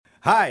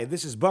Hi,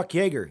 this is Buck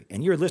Yeager,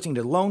 and you're listening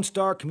to Lone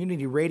Star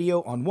Community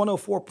Radio on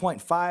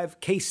 104.5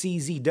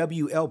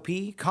 KCZW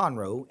LP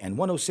Conroe and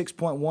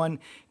 106.1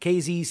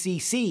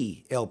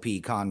 KZCC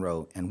LP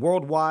Conroe, and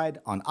worldwide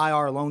on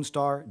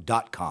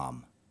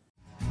irlonestar.com.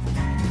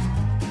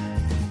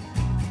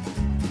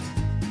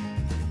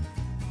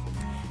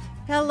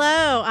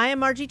 Hello, I am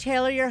Margie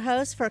Taylor, your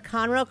host for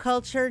Conroe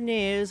Culture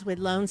News with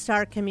Lone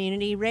Star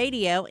Community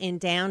Radio in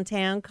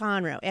downtown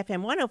Conroe,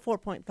 FM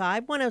 104.5,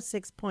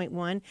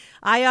 106.1,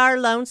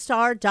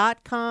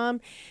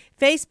 irlonestar.com,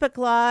 Facebook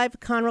Live,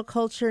 Conroe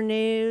Culture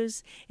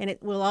News, and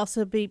it will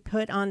also be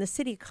put on the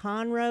City of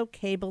Conroe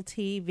Cable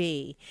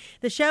TV.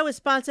 The show is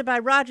sponsored by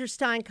Roger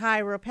Stein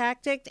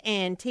Chiropractic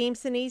and Team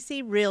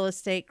Sinisi Real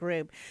Estate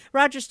Group.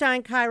 Roger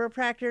Stein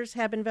Chiropractors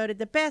have been voted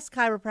the best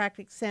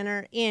chiropractic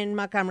center in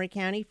Montgomery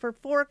County for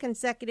 4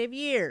 consecutive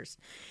years,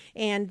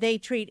 and they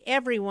treat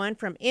everyone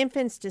from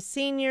infants to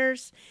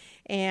seniors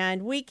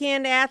and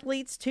weekend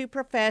athletes to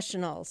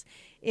professionals.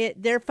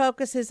 Their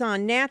focus is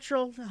on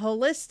natural,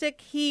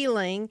 holistic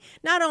healing,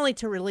 not only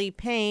to relieve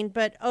pain,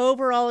 but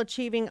overall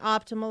achieving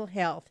optimal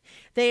health.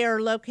 They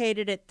are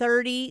located at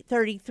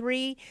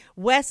 3033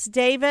 West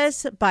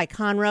Davis by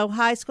Conroe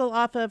High School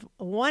off of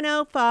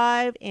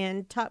 105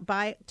 and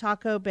by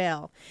Taco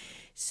Bell.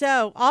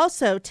 So,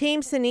 also,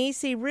 Team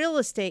Sinisi Real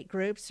Estate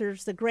Group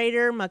serves the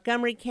greater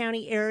Montgomery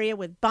County area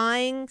with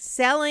buying,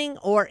 selling,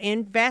 or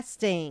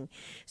investing.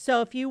 So,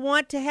 if you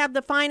want to have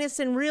the finest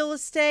in real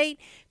estate,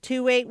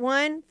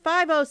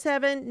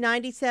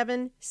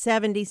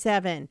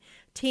 281-507-9777.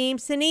 Team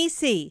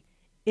Sinisi.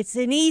 It's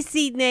an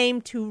easy name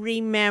to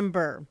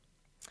remember.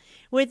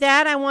 With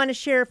that, I want to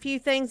share a few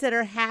things that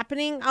are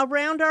happening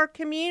around our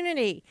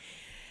community.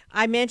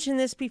 I mentioned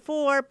this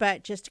before,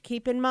 but just to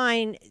keep in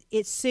mind,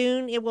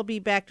 it will be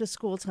back to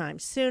school time,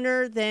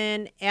 sooner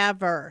than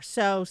ever.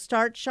 So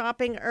start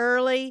shopping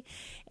early,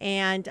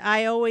 and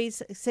I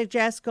always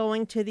suggest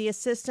going to the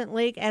Assistant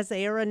League as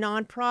they are a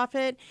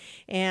nonprofit,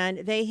 and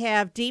they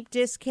have deep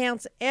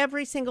discounts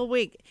every single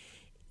week.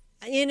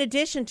 In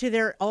addition to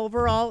their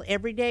overall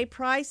everyday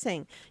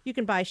pricing, you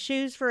can buy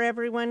shoes for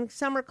everyone,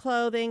 summer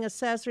clothing,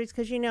 accessories,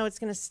 because you know it's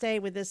going to stay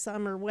with this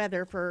summer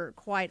weather for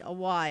quite a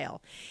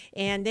while.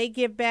 And they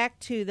give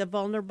back to the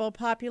vulnerable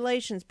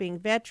populations, being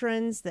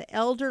veterans, the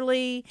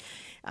elderly,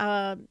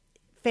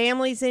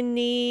 families in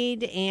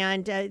need,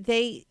 and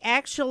they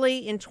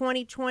actually, in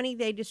 2020,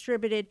 they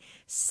distributed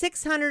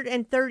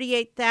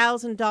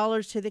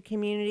 $638,000 to the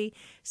community.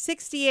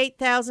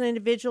 68,000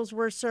 individuals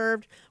were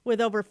served with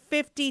over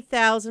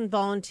 50,000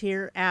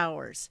 volunteer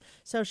hours.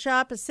 So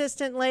shop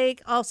Assistant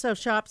League, also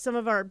shop some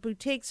of our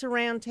boutiques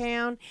around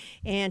town,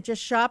 and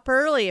just shop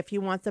early if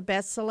you want the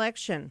best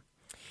selection.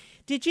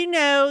 Did you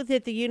know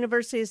that the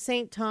University of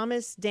St.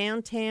 Thomas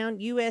downtown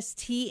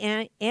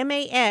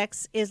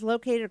USTMAX is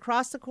located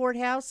across the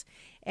courthouse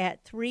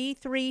at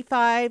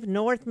 335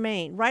 North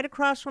Main, right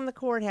across from the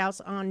courthouse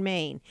on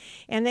Main?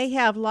 And they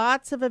have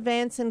lots of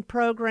events and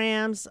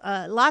programs,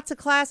 lots of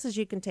classes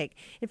you can take.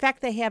 In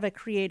fact, they have a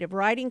creative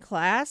writing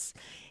class,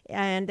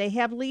 and they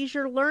have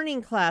leisure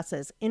learning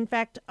classes. In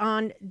fact,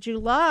 on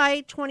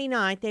July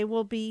 29th, they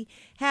will be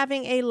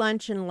having a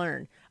lunch and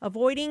learn,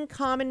 avoiding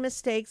common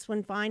mistakes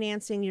when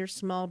financing your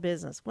small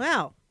business.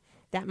 Well,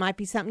 that might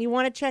be something you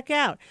want to check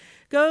out.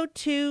 Go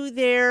to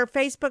their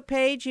Facebook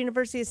page,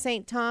 University of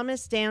St.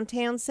 Thomas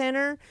Downtown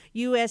Center,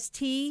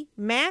 UST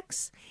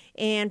Max,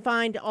 and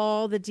find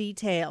all the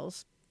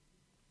details.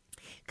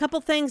 A couple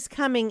things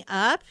coming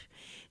up.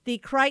 The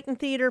Crichton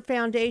Theater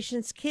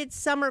Foundation's Kids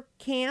Summer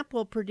Camp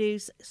will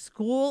produce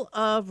School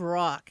of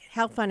Rock.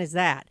 How fun is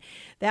that?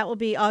 That will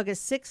be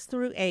August 6th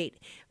through 8th.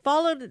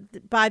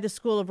 Followed by the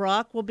School of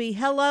Rock will be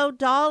Hello,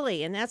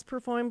 Dolly, and that's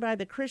performed by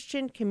the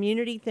Christian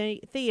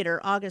Community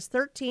Theater August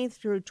 13th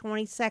through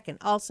 22nd,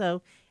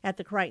 also at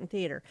the Crichton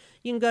Theater.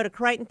 You can go to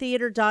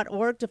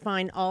crichtontheater.org to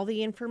find all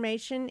the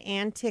information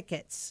and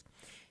tickets.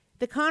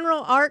 The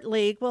Conroe Art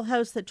League will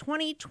host the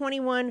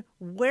 2021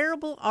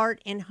 Wearable Art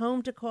and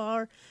Home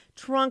Decor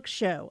Trunk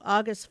Show,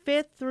 August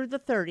 5th through the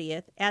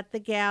 30th at the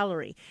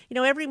Gallery. You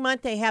know, every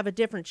month they have a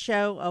different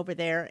show over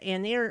there,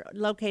 and they're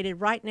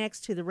located right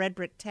next to the Red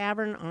Brick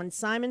Tavern on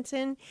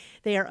Simonton.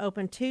 They are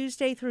open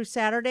Tuesday through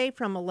Saturday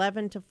from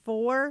 11 to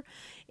 4,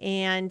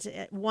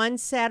 and one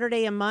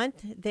Saturday a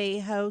month they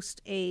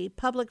host a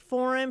public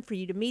forum for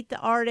you to meet the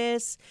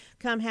artists,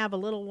 come have a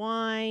little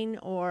wine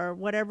or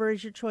whatever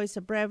is your choice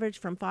of beverage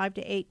from 5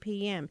 to 8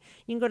 p.m.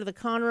 You can go to the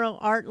Conroe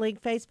Art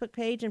League Facebook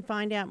page and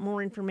find out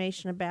more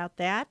information about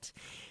that.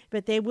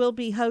 But they will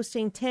be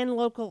hosting 10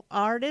 local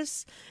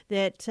artists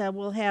that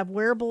will have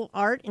wearable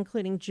art,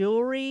 including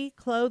jewelry,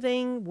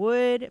 clothing,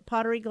 wood,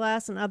 pottery,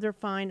 glass, and other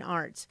fine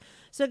arts.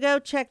 So go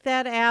check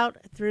that out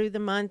through the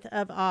month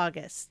of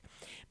August.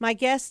 My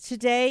guest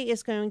today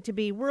is going to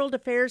be World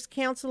Affairs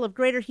Council of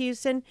Greater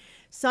Houston,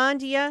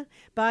 Sandhya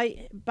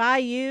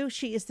Bayou.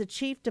 She is the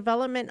Chief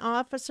Development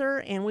Officer,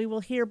 and we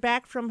will hear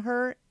back from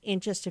her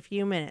in just a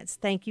few minutes.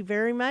 Thank you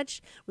very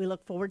much. We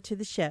look forward to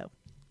the show.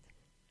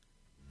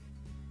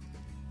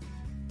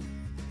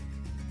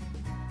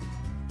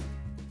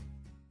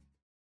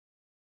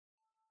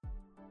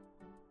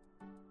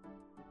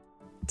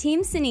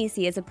 Team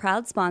Sinisi is a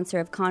proud sponsor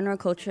of Conroe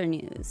Culture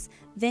News.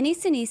 Vinny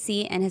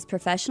Sinisi and his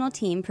professional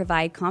team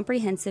provide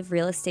comprehensive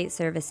real estate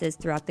services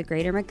throughout the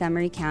greater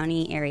Montgomery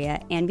County area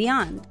and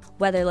beyond.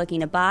 Whether looking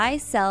to buy,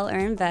 sell, or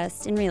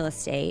invest in real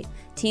estate,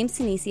 Team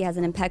Sinisi has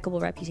an impeccable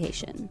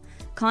reputation.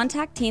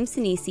 Contact Team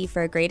Sinisi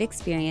for a great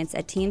experience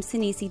at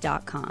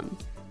teamsinisi.com.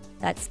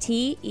 That's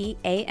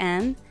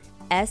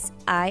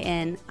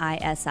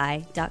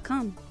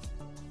TEAMSINISI.com.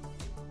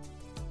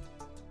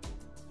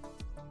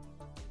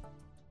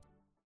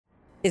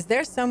 Is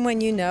there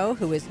someone you know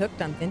who is hooked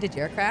on vintage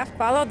aircraft?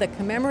 Follow the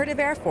Commemorative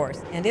Air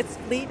Force and its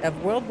fleet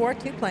of World War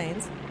II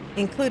planes,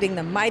 including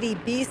the mighty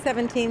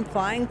B-17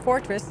 Flying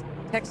Fortress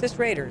Texas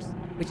Raiders,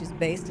 which is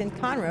based in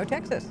Conroe,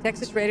 Texas.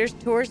 Texas Raiders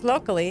tours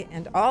locally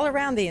and all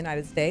around the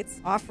United States,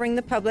 offering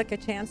the public a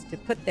chance to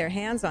put their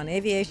hands on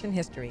aviation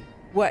history.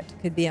 What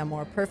could be a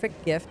more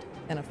perfect gift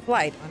than a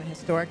flight on a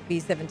historic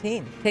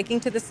B-17? Taking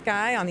to the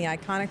sky on the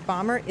iconic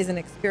bomber is an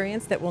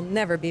experience that will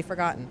never be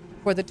forgotten.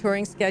 For the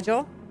touring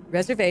schedule,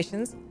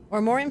 reservations,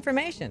 or more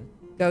information,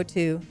 go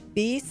to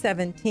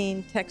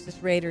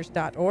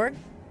b17texasraiders.org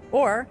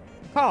or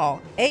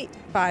call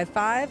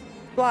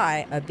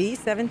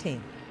 855-FLY-A-B-17.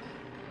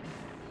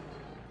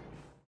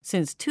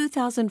 Since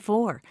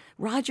 2004,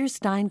 Roger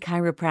Stein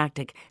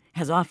Chiropractic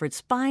has offered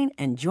spine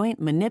and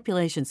joint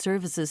manipulation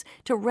services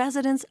to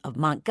residents of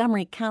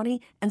Montgomery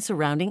County and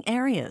surrounding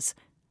areas.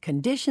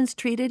 Conditions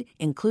treated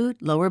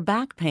include lower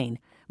back pain,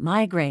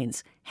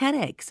 migraines,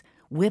 headaches,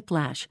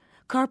 whiplash,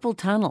 carpal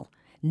tunnel,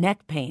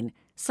 neck pain,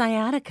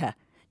 sciatica,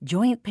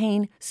 joint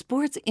pain,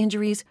 sports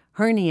injuries,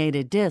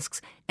 herniated discs,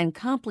 and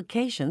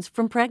complications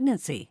from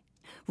pregnancy.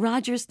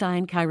 Roger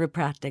Stein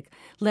Chiropractic,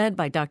 led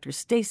by Dr.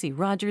 Stacy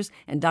Rogers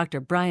and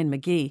Dr. Brian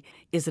McGee,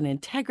 is an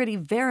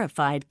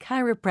integrity-verified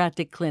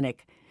chiropractic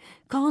clinic.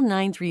 Call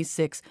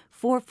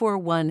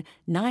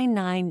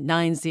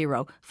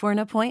 936-441-9990 for an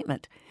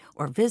appointment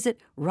or visit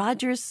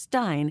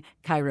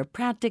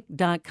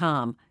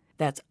rogerssteinchiropractic.com.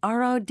 That's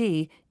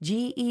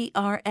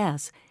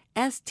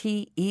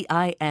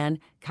RODGERSSTEIN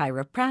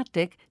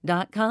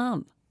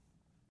chiropractic.com.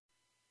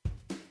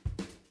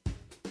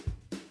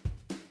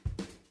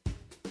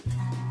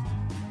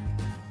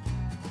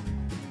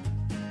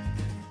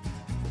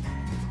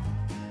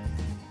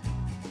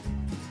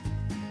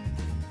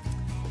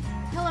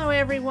 Hello,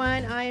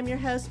 everyone. I am your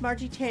host,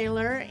 Margie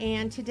Taylor,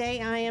 and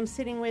today I am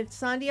sitting with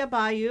Sandhya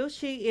Bayou.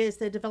 She is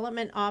the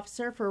Development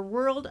Officer for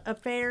World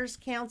Affairs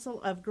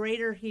Council of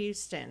Greater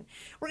Houston.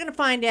 We're going to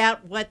find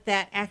out what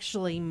that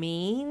actually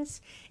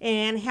means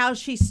and how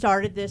she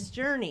started this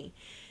journey.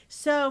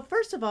 So,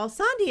 first of all,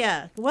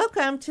 Sandhya,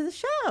 welcome to the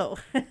show.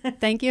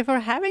 Thank you for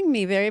having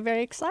me. Very,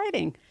 very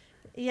exciting.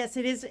 Yes,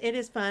 it is. It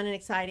is fun and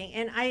exciting.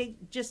 And I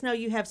just know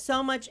you have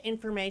so much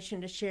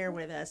information to share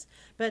with us.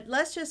 But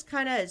let's just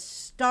kind of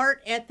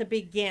start at the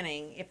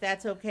beginning, if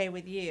that's okay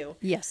with you.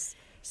 Yes.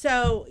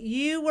 So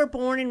you were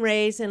born and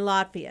raised in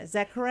Latvia. Is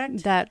that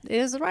correct? That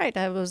is right.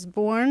 I was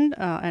born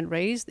and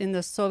raised in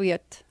the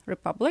Soviet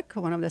Republic,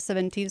 one of the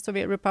 17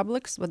 Soviet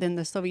republics within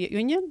the Soviet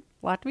Union,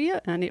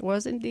 Latvia. And it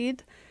was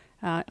indeed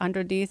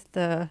underneath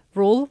the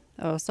rule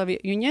of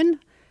Soviet Union,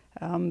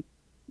 kind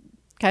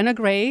of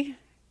gray,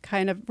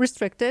 kind of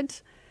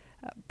restricted.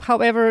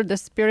 However, the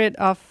spirit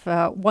of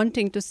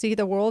wanting to see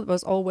the world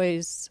was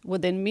always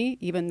within me,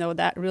 even though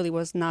that really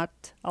was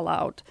not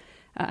allowed.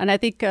 And I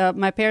think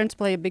my parents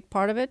play a big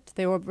part of it.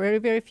 There were very,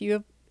 very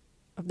few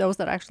of those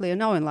that actually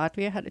know in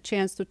Latvia had a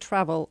chance to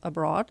travel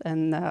abroad.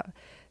 And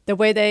the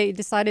way they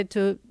decided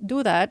to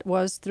do that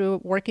was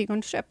through working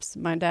on ships.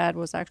 My dad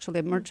was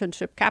actually a merchant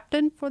ship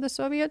captain for the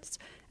Soviets.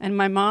 And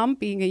my mom,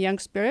 being a young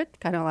spirit,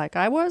 kind of like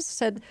I was,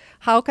 said,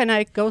 how can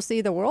I go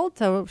see the world?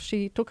 So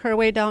she took her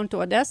way down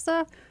to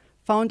Odessa,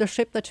 found a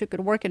ship that she could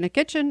work in the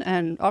kitchen,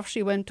 and off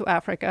she went to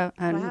Africa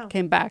and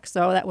came back.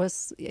 So that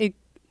was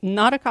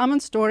not a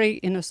common story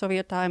in the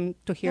Soviet time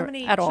to hear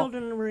at all. How many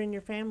children were in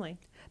your family?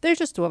 There's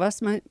just two of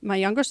us, my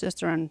younger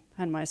sister and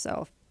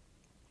myself.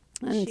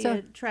 And she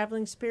a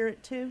traveling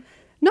spirit too?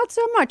 Not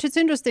so much. It's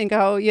interesting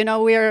how,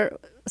 we're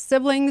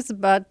siblings,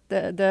 but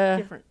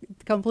the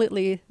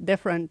completely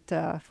different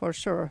for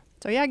sure.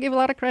 So yeah, I give a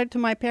lot of credit to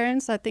my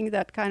parents. I think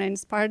that kind of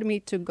inspired me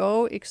to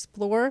go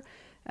explore.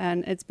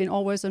 And it's been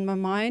always in my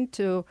mind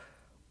to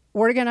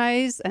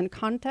organize and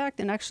contact.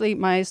 And actually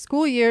my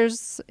school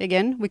years,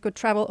 again, we could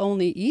travel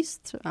only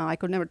east. I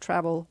could never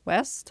travel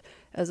west.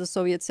 As a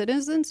Soviet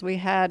citizens, we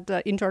had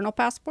internal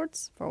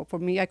passports. For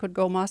me, I could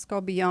go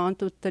Moscow beyond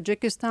to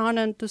Tajikistan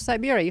and to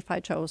Siberia if I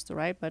chose to,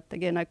 right? But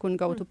again, I couldn't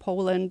go to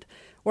Poland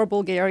or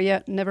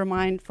Bulgaria, never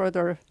mind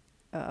further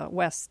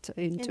west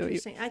into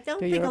Interesting. I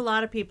don't think Europe. a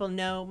lot of people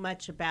know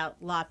much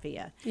about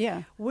Latvia.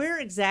 Yeah. Where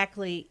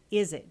exactly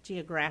is it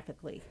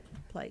geographically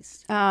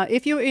placed?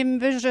 If you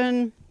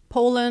envision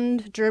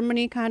Poland,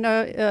 Germany kind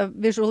of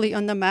visually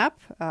on the map,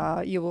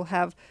 you will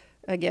have,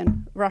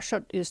 again,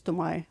 Russia is to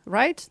my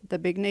right, the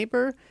big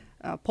neighbor.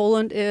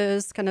 Poland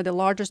is kind of the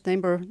largest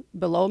neighbor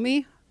below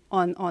me.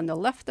 On the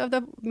left of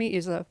me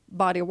is a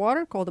body of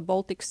water called the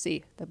Baltic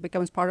Sea that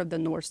becomes part of the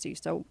North Sea.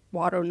 So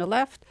water on the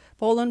left,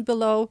 Poland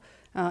below,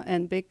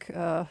 and big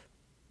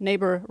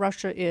neighbor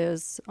Russia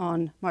is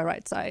on my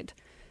right side.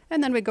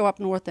 And then we go up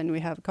north and we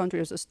have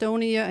countries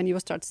Estonia, and you will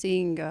start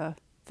seeing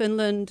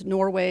Finland,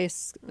 Norway,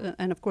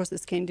 and of course the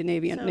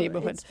Scandinavian So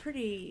neighborhood.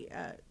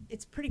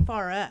 it's pretty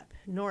far up,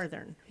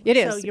 northern. It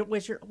So is.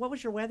 what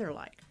was your weather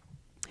like?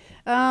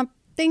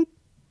 Think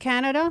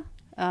Canada.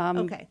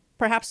 Okay.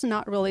 Perhaps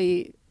not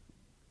really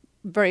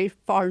very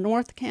far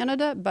north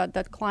Canada, but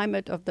that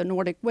climate of the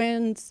Nordic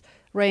winds,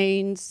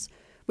 rains.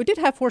 We did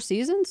have 4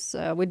 seasons.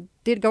 We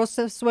did go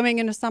swimming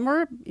in the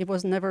summer. It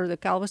was never the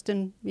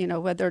Galveston,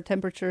 weather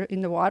temperature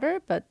in the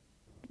water, but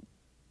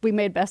we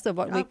made best of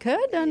what we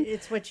could. And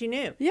It's what you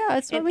knew. yeah,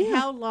 it's what And we knew.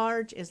 how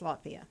large is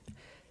Latvia?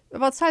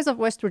 About the size of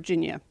West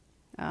Virginia.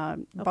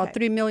 About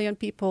Okay. 3 million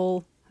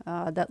people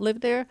that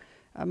live there.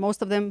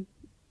 Most of them,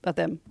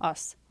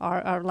 us,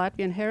 are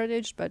Latvian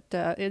heritage, but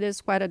it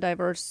is quite a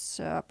diverse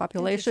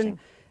population Interesting.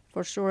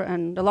 for sure.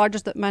 And the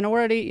largest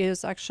minority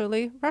is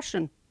actually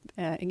Russian.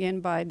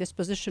 Again, by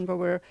disposition where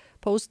we're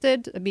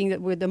posted, being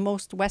that we're the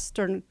most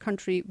Western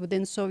country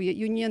within Soviet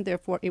Union,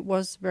 therefore it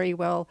was very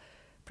well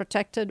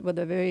protected with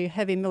a very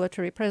heavy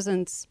military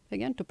presence,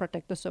 again, to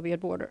protect the Soviet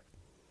border.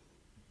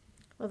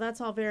 Well, that's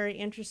all very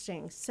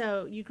interesting.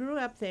 So you grew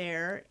up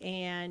there,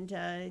 and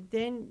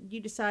then you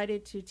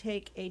decided to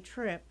take a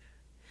trip.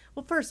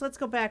 Well, first, let's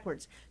go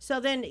backwards. So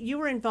then you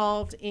were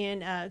involved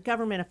in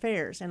government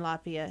affairs in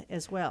Latvia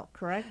as well,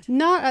 correct?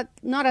 Not at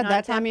that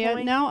that time yet.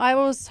 point? No, I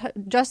was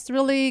just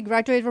really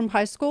graduated from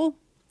high school.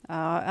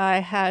 I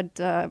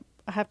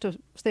have to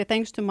say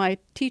thanks to my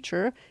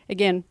teacher.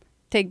 Again,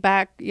 take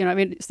back,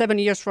 7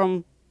 years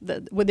from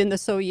within the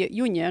Soviet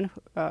Union,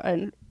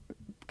 and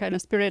kind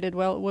of spirited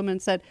woman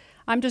said,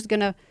 I'm just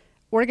going to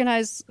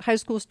organize high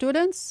school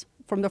students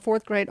from the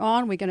 4th grade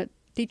on. We're going to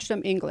teach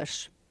them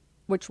English,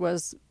 which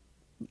was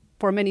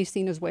for many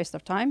seen as waste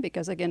of time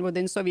because, again,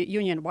 within Soviet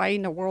Union, why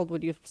in the world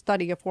would you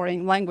study a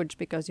foreign language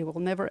because you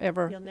will never,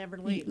 ever You'll never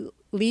leave.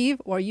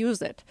 leave or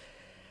use it.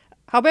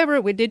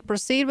 However, we did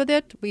proceed with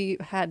it. We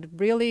had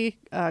really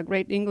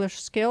great English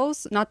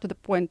skills, not to the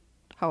point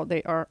how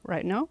they are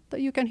right now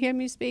that you can hear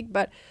me speak,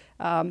 but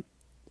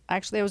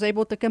actually I was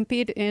able to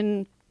compete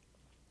in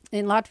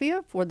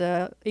Latvia for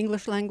the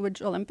English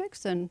language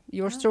Olympics, and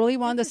yours truly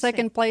won the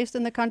interesting. 2nd place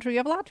in the country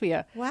of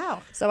Latvia.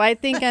 Wow. So I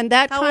think, and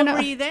that How kind old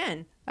of were you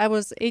then? I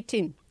was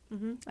 18.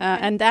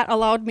 And that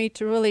allowed me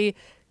to really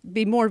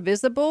be more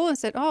visible and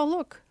said, oh,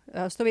 look,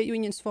 Soviet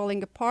Union's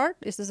falling apart.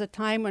 This is a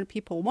time when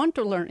people want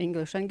to learn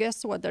English. And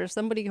guess what? There's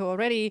somebody who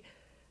already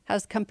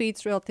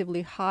competes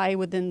relatively high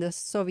within the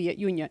Soviet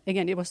Union.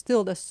 Again, it was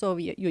still the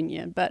Soviet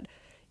Union, but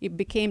it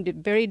became the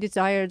very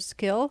desired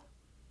skill,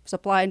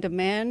 supply and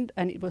demand.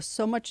 And it was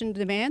so much in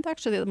demand.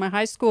 Actually, at my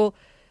high school,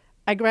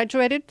 I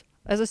graduated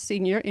as a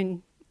senior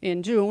in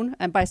June,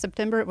 and by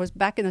September it was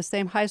back in the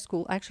same high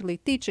school actually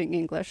teaching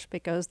English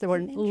because there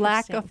were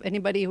lack of Interesting.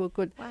 anybody who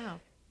could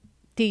Wow.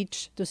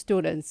 teach the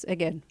students.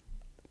 Again,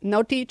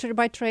 no teacher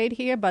by trade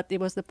here, but it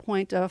was the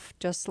point of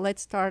just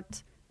let's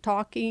start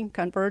talking,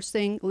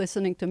 conversing,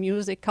 listening to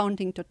music,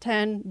 counting to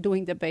 10,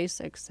 doing the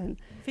basics. And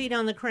Feet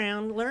on the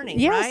ground learning,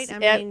 Yes, right?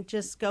 I mean,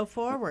 just go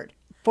forward.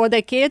 for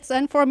the kids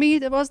and for me,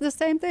 it was the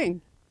same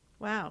thing.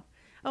 Wow.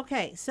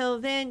 Okay, so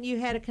then you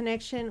had a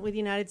connection with the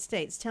United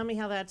States. Tell me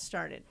how that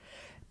started.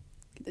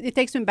 It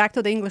takes me back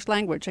to the English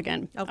language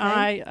again.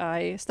 Okay.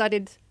 I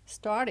started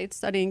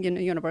studying in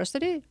a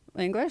university,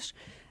 English,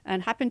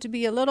 and happened to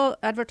be a little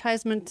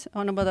advertisement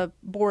on one of the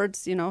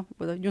boards,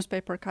 with a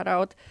newspaper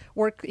cutout,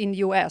 work in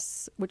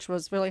U.S., which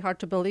was really hard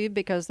to believe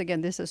because,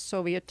 again, this is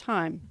Soviet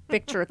time.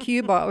 Picture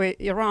Cuba or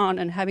Iran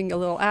and having a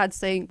little ad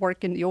saying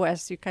work in the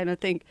U.S., you kind of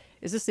think,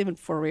 is this even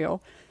for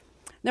real?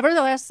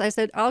 Nevertheless, I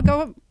said, I'll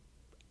go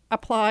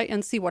apply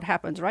and see what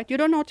happens, right? You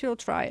don't know till you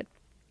try it.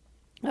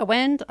 I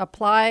went,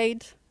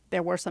 applied.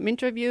 There were some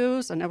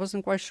interviews, and I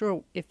wasn't quite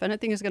sure if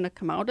anything is going to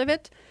come out of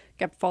it.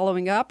 Kept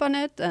following up on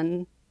it,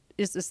 and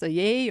is this a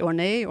yay or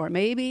nay or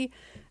maybe?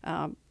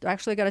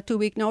 Actually got a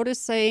 2-week notice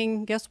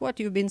saying, guess what,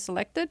 you've been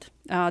selected.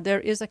 There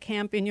is a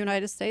camp in the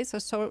United States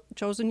has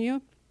chosen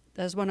you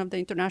as one of the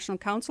international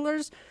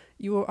counselors.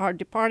 You are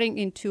departing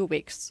in 2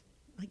 weeks,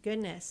 My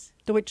goodness.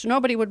 to which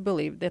nobody would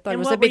believe. They thought And it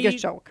was what the were biggest you-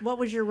 joke. What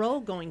was your role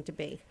going to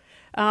be?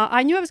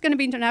 I knew I was going to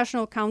be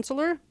international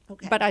counselor,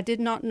 Okay. but I did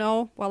not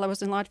know while I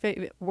was in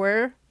Latvia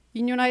where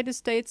in the United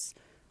States,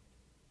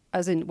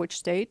 as in which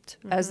state,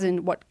 as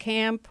in what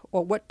camp,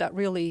 or what that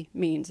really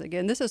means.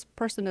 Again, this is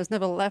person has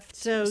never left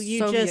So you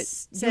Soviet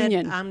just said,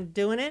 Union. I'm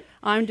doing it?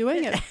 I'm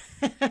doing it.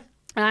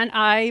 And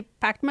I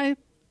packed my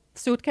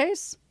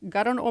suitcase,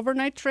 got on an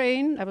overnight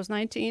train. I was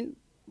 19,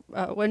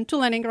 went to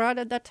Leningrad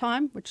at that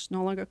time, which is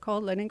no longer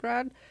called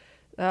Leningrad.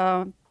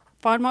 Found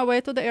my way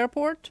to the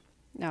airport.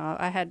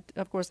 I had,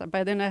 of course,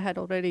 by then I had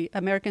already,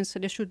 Americans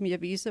had issued me a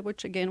visa,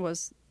 which again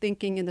was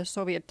thinking in the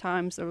Soviet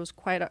times, there was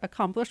quite an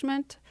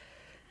accomplishment.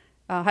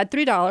 Had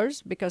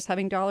 $3 because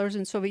having dollars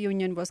in Soviet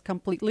Union was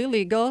completely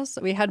legal.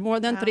 So we had more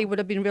than Wow. three would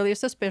have been really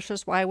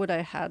suspicious. Why would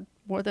I had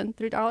more than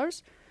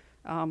 $3?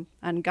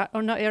 And got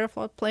on an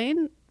Aeroflot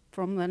plane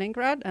from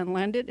Leningrad and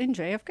landed in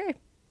JFK.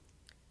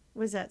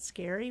 Was that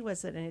scary?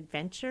 Was it an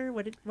adventure?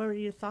 What were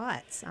your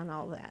thoughts on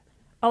all that?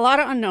 A lot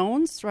of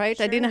unknowns, right?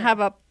 I didn't Sure. have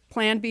a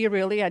plan B,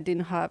 really.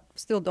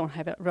 Still don't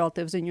have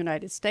relatives in the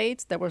United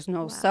States. There was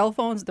no cell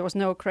phones, there was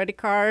no credit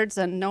cards,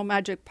 and no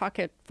magic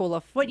pocket full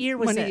of What year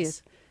was money.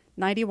 this?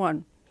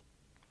 91.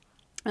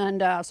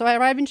 And so I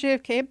arrived in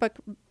JFK, but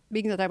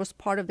being that I was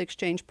part of the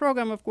exchange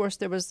program, of course,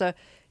 it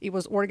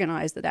was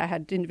organized that I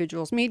had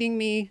individuals meeting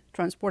me,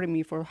 transporting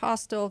me for a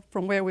hostel,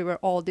 from where we were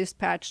all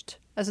dispatched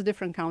as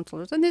different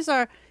counselors. And these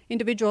are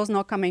individuals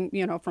now coming,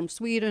 from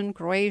Sweden,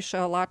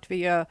 Croatia,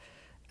 Latvia,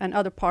 and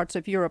other parts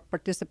of Europe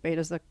participate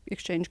as the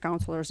exchange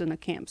counselors in the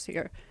camps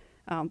here.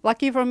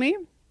 Lucky for me,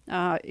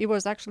 it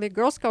was actually a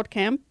Girl Scout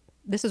camp.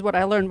 This is what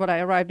I learned when I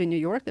arrived in New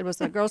York. There was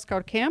a Girl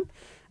Scout camp,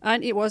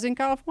 and it was in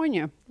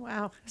California.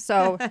 Wow.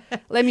 So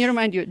let me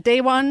remind you,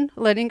 day 1,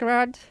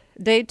 Leningrad,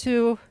 day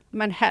 2,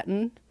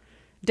 Manhattan,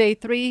 day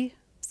 3,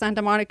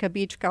 Santa Monica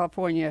Beach,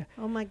 California.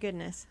 Oh, my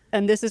goodness.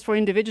 And this is for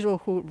individual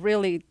who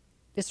really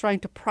is trying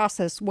to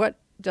process what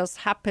just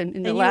happened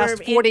in the And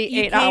last 48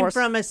 you hours. came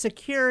from a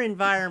secure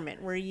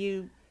environment where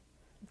you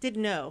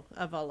didn't know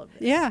of all of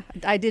this. Yeah,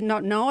 I did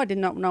not know. I did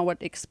not know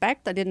what to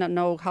expect. I did not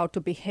know how to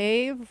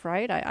behave,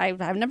 right?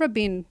 I've never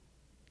been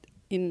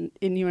in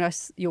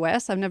US.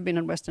 I've never been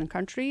in Western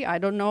country. I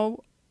don't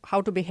know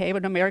how to behave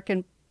on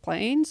American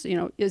planes.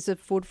 Is it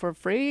food for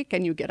free?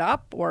 Can you get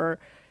up? Or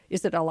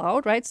is it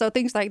allowed, right? So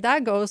things like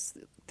that goes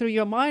through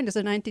your mind as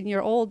a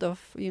 19-year-old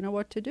of,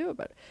 what to do.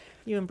 But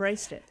You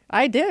embraced it.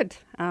 I did.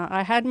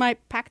 I had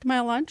packed my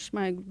lunch,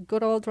 my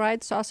good old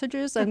dried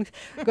sausages and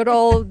good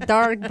old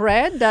dark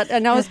bread that I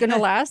know is going to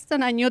last.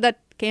 And I knew that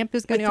camp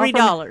is going to With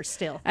offer $3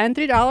 still. And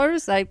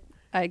 $3,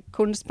 I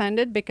couldn't spend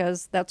it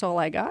because that's all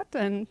I got.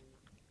 And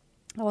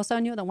I also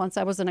knew that once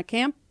I was in a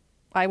camp,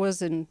 I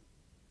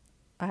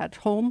had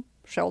home,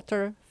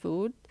 shelter,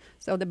 food.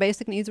 So the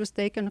basic needs was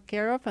taken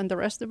care of, and the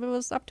rest of it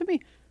was up to me.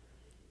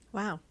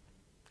 Wow.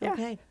 Yeah.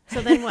 Okay.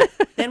 So then what?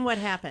 Then what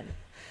happened?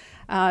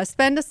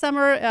 Spend the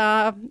summer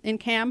in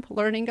camp,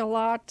 learning a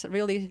lot,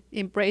 really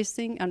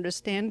embracing,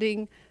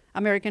 understanding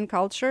American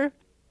culture.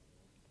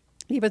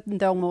 Even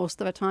though most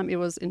of the time it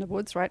was in the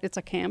woods, right? It's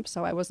a camp,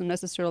 so I wasn't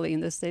necessarily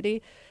in the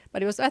city.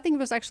 But I think it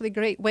was actually a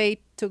great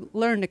way to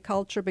learn the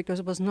culture because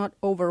it was not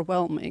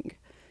overwhelming.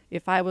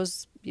 If I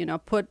was,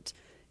 put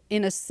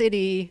in a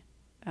city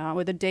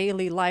with the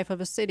daily life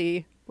of a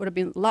city, would have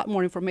been a lot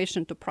more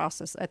information to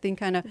process. I think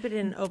kind of... But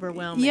didn't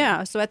overwhelm.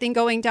 Yeah, so I think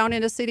going down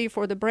in the city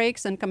for the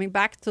breaks and coming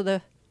back to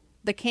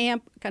the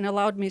camp kind of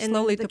allowed me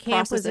slowly to process it. The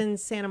camp was in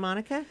Santa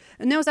Monica?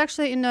 And it was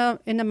actually in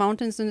the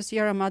mountains, in the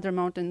Sierra Madre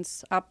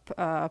Mountains up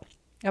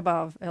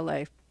above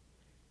LA.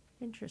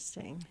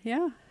 Interesting.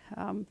 Yeah.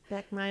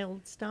 Back my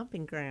old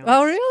stomping grounds.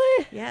 Oh,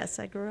 really? Yes,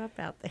 I grew up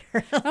out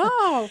there.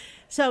 Oh.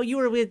 So you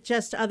were with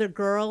just other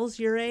girls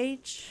your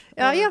age?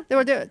 Yeah, there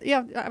were.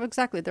 Yeah,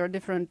 exactly. There were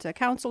different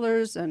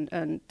counselors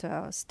and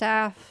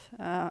staff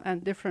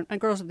and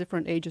girls of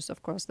different ages,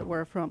 of course, that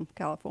were from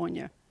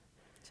California.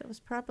 So it was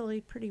probably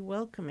pretty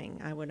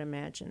welcoming, I would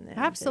imagine. Then.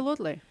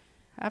 Absolutely.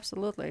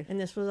 Absolutely. And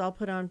this was all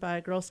put on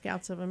by Girl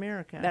Scouts of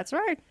America. That's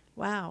right.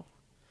 Wow.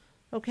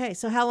 Okay,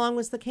 so how long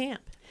was the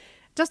camp?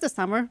 Just the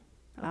summer.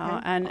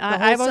 Okay. And The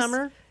whole was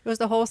summer? It was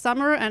the whole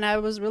summer, and I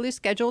was really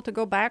scheduled to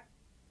go back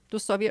to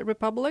Soviet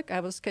Republic. I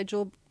was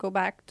scheduled to go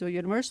back to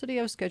university.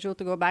 I was scheduled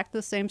to go back to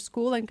the same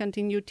school and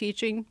continue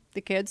teaching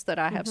the kids that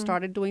I have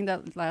started doing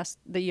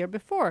the year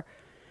before.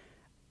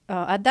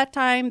 At that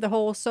time, the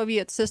whole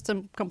Soviet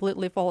system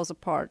completely falls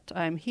apart.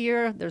 I'm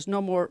here. There's no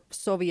more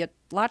Soviet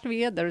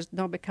Latvia. There's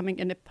no becoming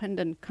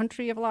independent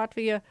country of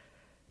Latvia.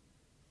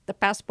 The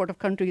passport of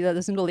country that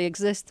doesn't really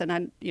exist, and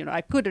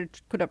I could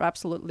have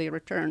absolutely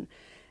returned.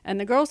 And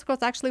the Girl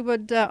Scouts actually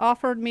would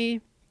offer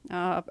me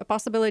a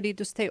possibility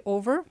to stay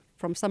over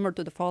from summer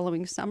to the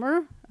following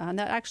summer, and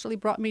that actually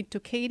brought me to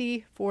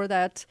Katy for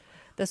the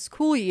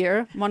school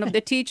year. One of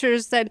the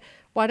teachers said,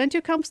 "Why don't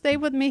you come stay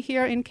with me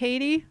here in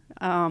Katy?"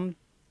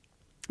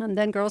 And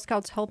then Girl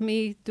Scouts helped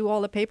me do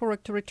all the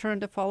paperwork to return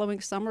the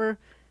following summer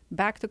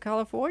back to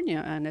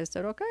California, and I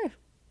said, "Okay."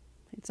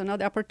 It's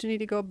another opportunity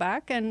to go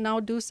back and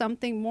now do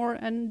something more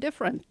and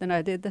different than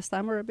I did the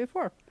summer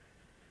before.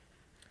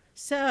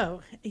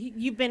 So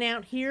you've been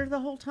out here the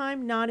whole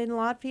time, not in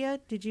Latvia?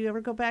 Did you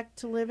ever go back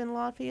to live in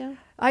Latvia?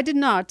 I did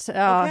not.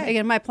 Okay.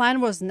 Again, my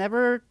plan was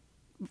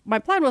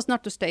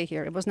not to stay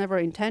here. It was never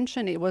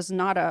intention. It was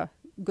not a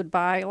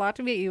goodbye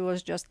Latvia. It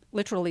was just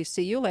literally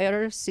see you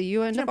later, see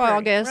you end of Temporary,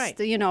 August.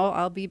 right.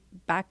 I'll be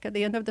back at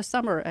the end of the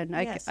summer. And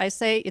Yes. I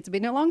say it's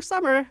been a long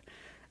summer.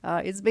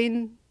 It's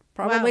been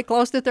probably Wow.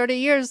 close to 30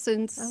 years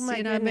since, Oh, my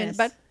I've been, goodness.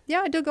 but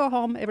yeah, I do go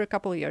home every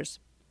couple of years.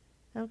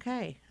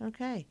 Okay.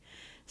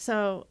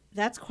 So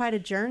that's quite a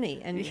journey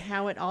and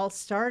how it all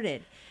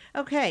started.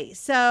 Okay,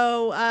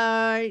 so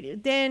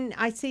then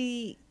I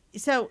see.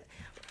 So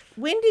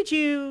when did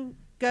you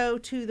go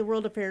to the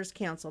World Affairs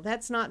Council?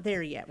 That's not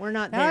there yet. We're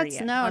not there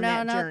yet on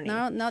that journey.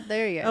 Not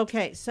there yet.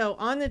 Okay, so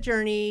on the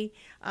journey,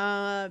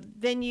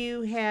 then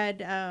you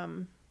had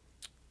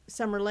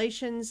some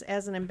relations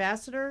as an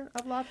ambassador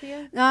of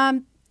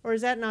Latvia? Or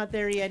is that not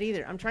there yet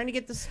either? I'm trying to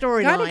get the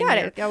storyline. Got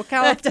it.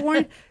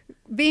 California,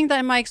 being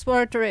that my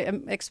exploratory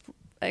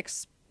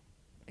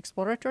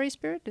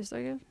spirit is,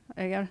 I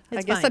guess,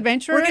 fine.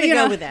 adventure. We're going to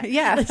go with that.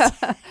 Yeah.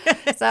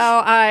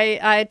 So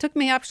I took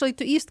me actually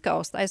to East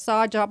Coast. I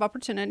saw a job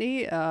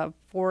opportunity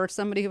for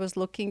somebody who was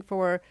looking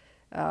for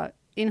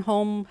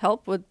in-home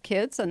help with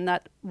kids, and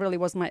that really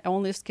was my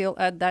only skill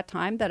at that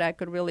time that I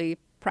could really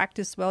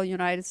practice well in the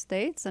United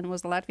States, and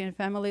was a Latvian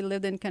family,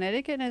 lived in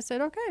Connecticut, and I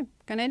said, okay,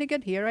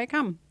 Connecticut, here I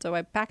come. So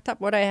I packed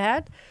up what I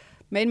had,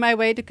 made my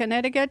way to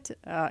Connecticut,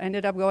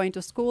 ended up going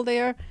to school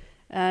there,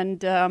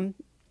 and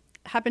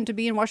happened to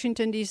be in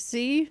Washington,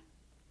 D.C.,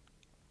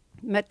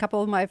 met a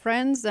couple of my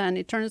friends, and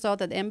it turns out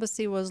that the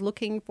embassy was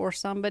looking for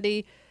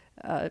somebody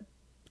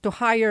to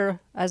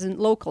hire as in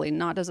locally,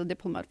 not as a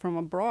diplomat from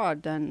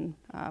abroad. And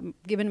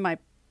given my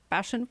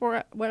passion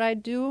for what I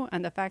do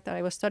and the fact that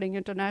I was studying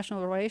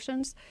international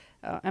relations,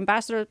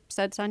 ambassador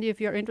said, Sandy,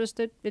 if you're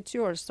interested, it's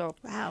yours. So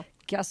wow.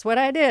 Guess what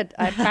I did?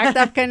 I packed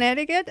up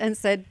Connecticut and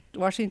said,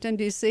 Washington,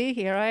 D.C.,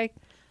 here I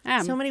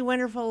am. So many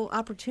wonderful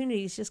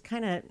opportunities just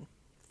kind of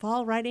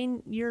fall right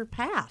in your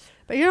path.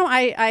 But,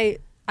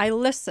 I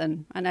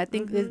listen, and I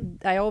think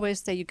I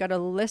always say you got to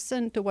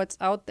listen to what's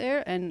out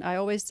there, and I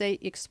always say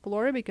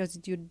explore, because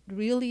you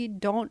really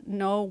don't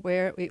know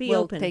where it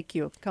will take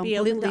you.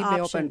 Completely be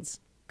open.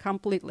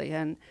 Completely.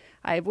 And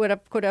I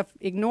could have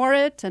ignored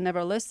it and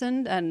never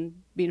listened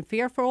and been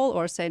fearful,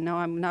 or say, no,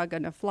 I'm not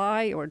going to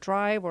fly or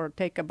drive or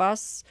take a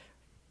bus.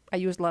 I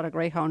used a lot of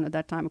Greyhound at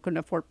that time. I couldn't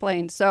afford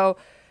planes. So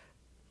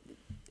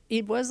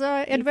it was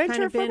an adventure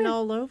kind of for me. been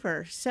all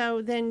over.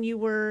 So then you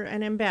were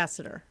an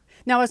ambassador.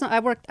 No, I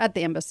worked at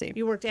the embassy.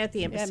 You worked at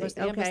the embassy. Yeah, I was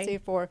at the embassy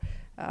for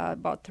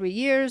about 3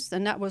 years,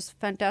 and that was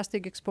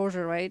fantastic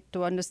exposure, right?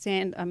 To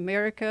understand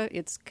America,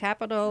 its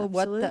capital,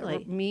 Absolutely. what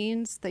that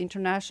means, the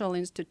international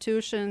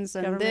institutions,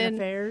 and Government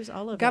affairs,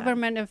 all of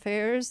government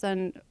affairs.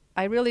 And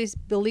I really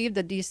believe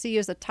that D.C.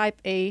 is a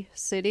type A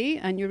city,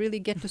 and you really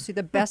get to see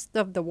the best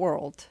of the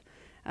world.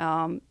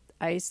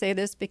 I say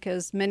this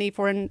because many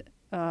foreign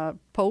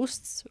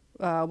posts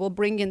will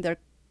bring in their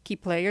key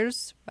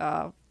players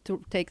to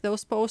take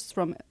those posts,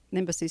 from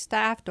embassy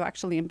staff to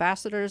actually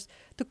ambassadors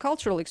to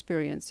cultural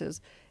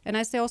experiences. And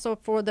I say also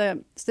for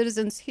the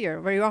citizens here,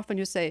 very often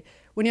you say,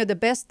 when you're the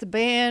best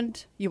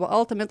band, you will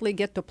ultimately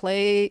get to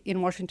play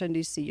in Washington,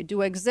 D.C. You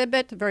do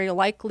exhibit, very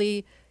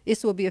likely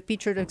this will be a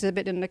featured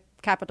exhibit in the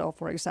Capitol,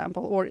 for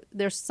example, or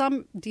there's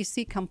some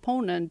D.C.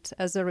 component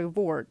as a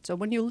reward. So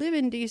when you live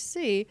in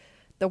D.C.,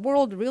 the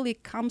world really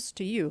comes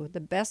to you.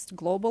 The best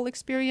global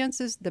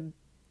experiences, the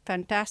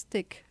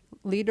fantastic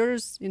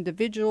leaders,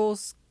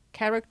 individuals,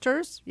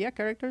 characters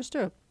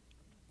too.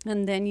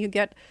 And then you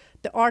get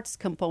the arts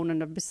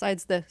component of,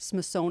 besides the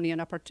Smithsonian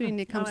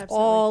opportunity, comes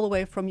all the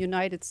way from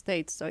United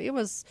States. So you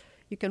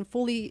can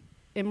fully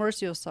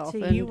immerse yourself.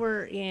 So you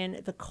were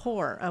in the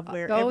core of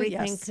where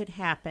everything could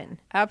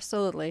happen.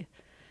 Absolutely.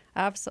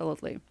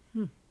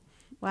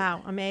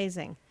 Wow,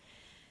 amazing.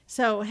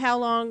 So how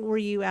long were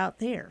you out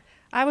there?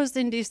 I was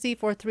in D.C.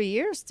 for 3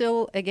 years.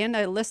 Still, again,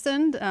 I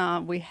listened.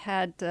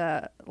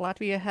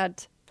 Latvia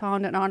had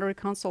found an honorary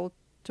consul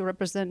to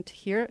represent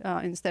here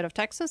instead of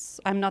Texas.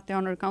 I'm not the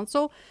honorary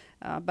consul,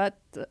 but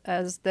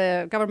as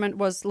the government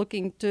was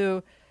looking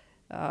to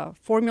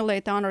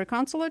formulate the honorary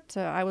consulate,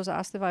 I was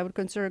asked if I would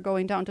consider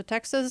going down to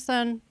Texas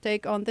and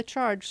take on the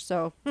charge.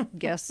 So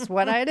guess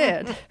what I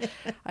did?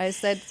 I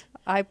said,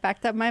 I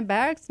packed up my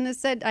bags and I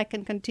said, I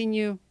can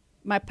continue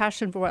my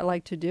passion for what I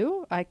like to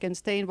do. I can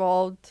stay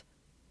involved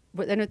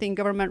with anything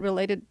government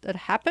related that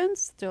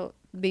happens, still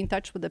be in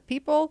touch with the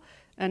people,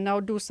 and now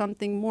do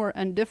something more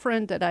and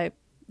different that I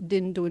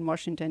didn't do in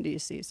Washington,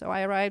 D.C. So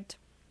I arrived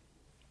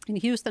in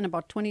Houston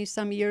about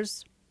 20-some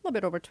years, a little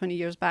bit over 20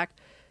 years back,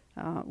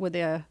 with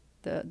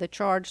the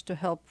charge to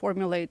help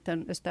formulate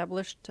and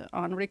establish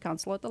honorary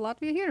consulate of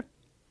Latvia here.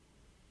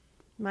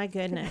 My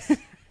goodness.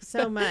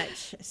 so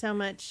much.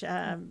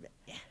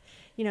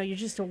 You're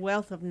just a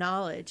wealth of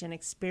knowledge and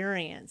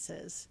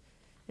experiences.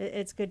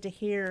 It's good to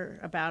hear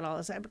about all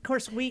this. Of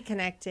course, we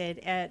connected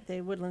at the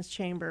Woodlands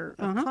Chamber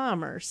of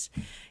Commerce,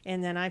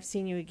 and then I've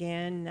seen you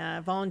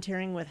again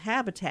volunteering with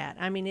Habitat.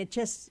 I mean, it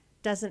just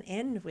doesn't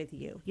end with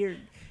you.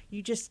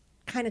 You just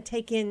kind of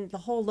take in the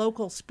whole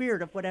local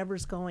spirit of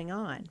whatever's going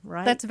on,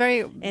 right? That's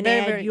very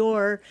add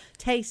your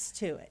taste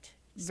to it.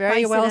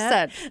 Very well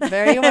said.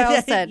 Very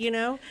well said.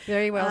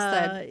 Very well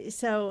said.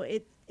 So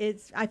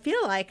it's. I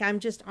feel like I'm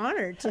just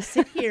honored to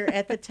sit here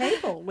at the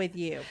table with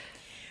you.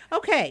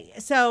 Okay,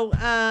 so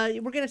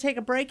we're going to take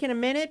a break in a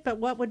minute, but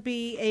what would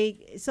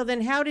be so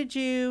then how did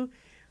you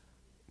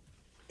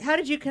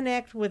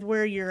connect with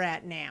where you're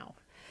at now?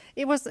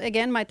 It was,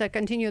 again, my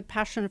continued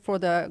passion for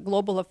the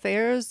global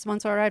affairs.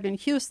 Once I arrived in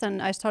Houston,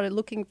 I started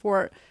looking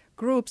for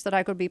groups that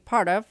I could be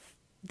part of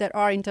that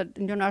are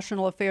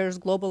international affairs,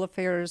 global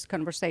affairs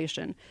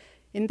conversation.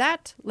 And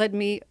that led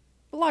me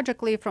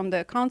logically from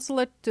the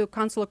consulate to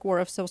Consular Corps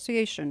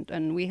Association.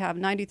 And we have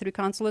 93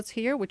 consulates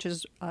here, which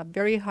is a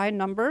very high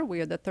number. We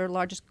are the third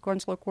largest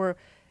consular corps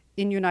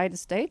in the United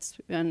States.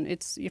 And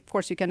it's, of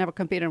course, you can never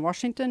compete in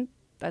Washington,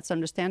 That's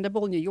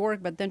understandable, New York,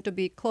 but then to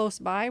be close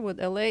by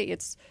with LA,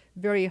 it's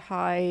very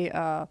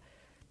high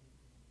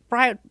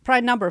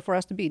pride number for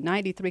us to be,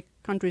 93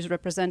 countries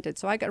represented.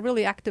 So I got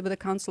really active with the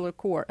Consular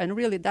Corps, and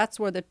really that's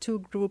where the two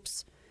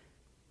groups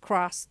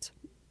crossed,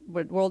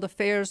 with World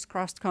Affairs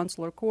crossed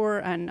Consular Corps,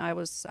 and I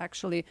was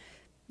actually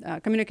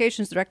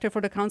communications director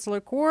for the Consular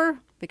Corps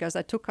because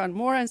I took on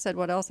more and said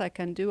what else I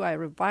can do. I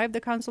revived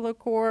the Consular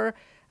Corps.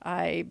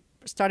 I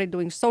started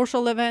doing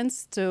social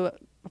events to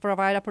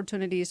provide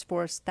opportunities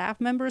for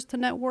staff members to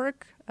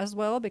network as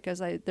well,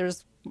 because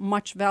there's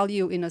much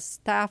value in a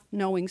staff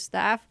knowing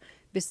staff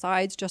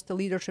besides just the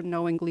leadership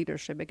knowing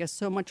leadership, because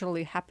so much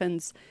really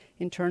happens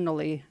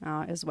internally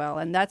as well.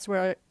 And that's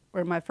where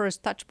my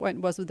first touch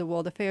point was with the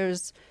World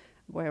Affairs,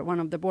 where one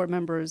of the board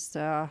members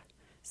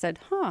said,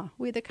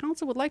 we the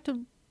council would like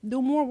to do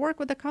more work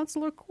with the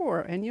Consular Corps,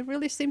 and you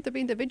really seem to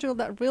be an individual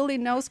that really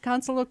knows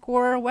Consular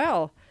Corps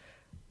well.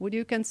 Would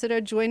you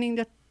consider joining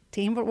the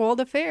team for World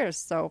Affairs?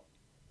 So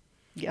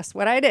guess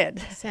what I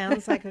did.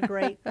 Sounds like a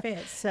great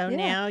fit. So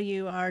now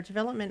you are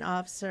development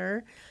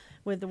officer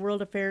with the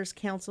World Affairs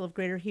Council of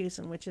Greater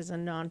Houston, which is a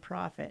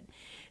nonprofit.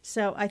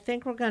 So I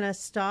think we're going to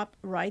stop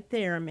right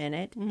there a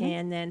minute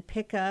and then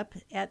pick up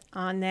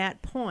on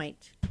that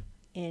point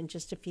in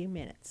just a few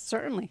minutes.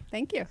 Certainly.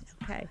 Thank you.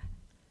 Okay.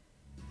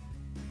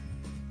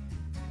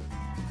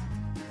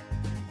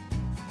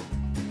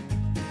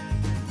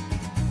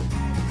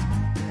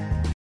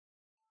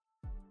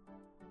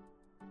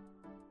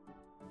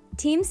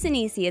 Team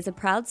Sinisi is a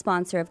proud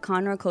sponsor of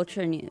Conroe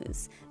Culture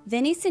News.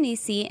 Vinny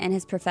Sinisi and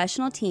his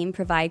professional team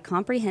provide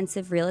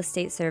comprehensive real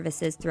estate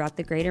services throughout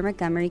the greater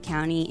Montgomery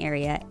County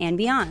area and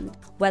beyond.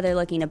 Whether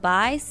looking to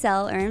buy,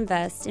 sell, or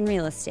invest in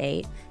real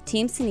estate,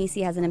 Team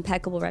Sinisi has an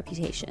impeccable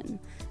reputation.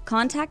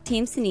 Contact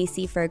Team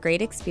Sinisi for a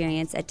great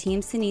experience at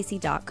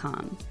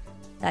teamsinisi.com.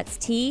 That's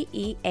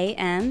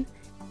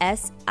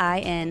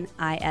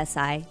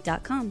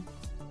TEAMSINISI.com.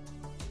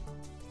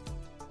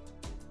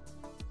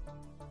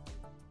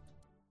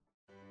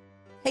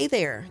 Hey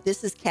there,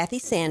 this is Kathy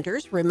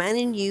Sanders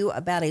reminding you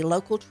about a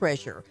local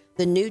treasure,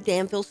 the new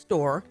Danville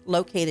store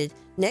located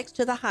next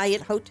to the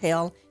Hyatt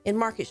Hotel in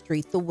Market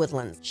Street, The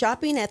Woodlands.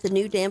 Shopping at the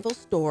new Danville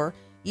store,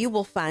 you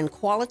will find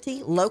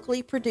quality,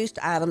 locally produced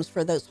items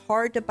for those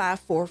hard to buy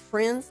for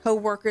friends,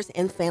 co-workers,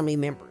 and family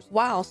members,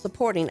 while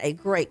supporting a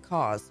great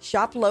cause.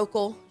 Shop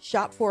local,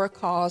 shop for a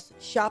cause,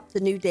 shop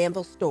the new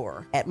Danville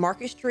store at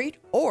Market Street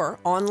or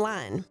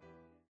online.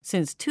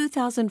 Since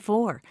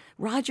 2004,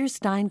 Roger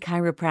Stein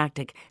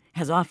Chiropractic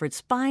has offered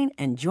spine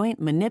and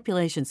joint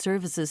manipulation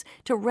services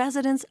to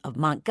residents of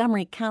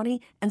Montgomery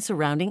County and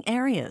surrounding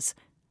areas.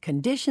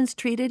 Conditions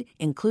treated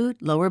include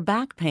lower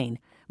back pain,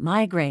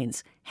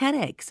 migraines,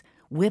 headaches,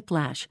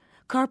 whiplash,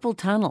 carpal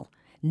tunnel,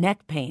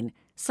 neck pain,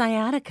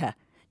 sciatica,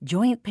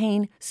 joint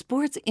pain,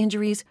 sports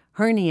injuries,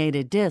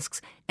 herniated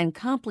discs, and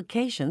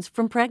complications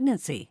from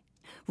pregnancy.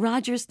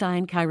 Roger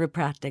Stein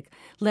Chiropractic,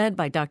 led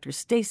by Dr.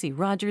 Stacy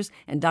Rogers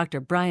and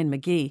Dr. Brian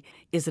McGee,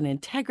 is an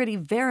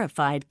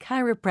integrity-verified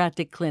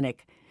chiropractic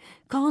clinic.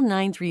 Call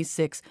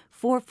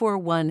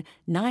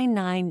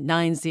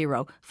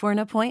 936-441-9990 for an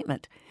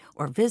appointment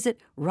or visit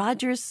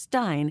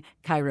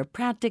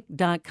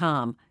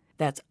rogerssteinchiropractic.com.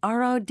 That's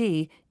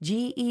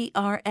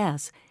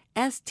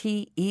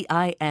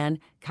RODGERSSTEIN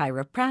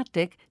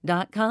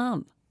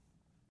chiropractic.com.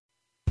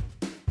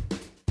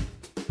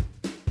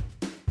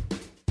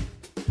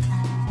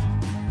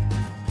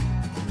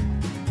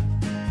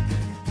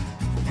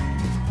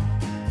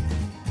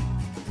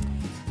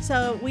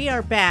 So we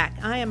are back.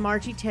 I am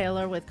Margie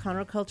Taylor with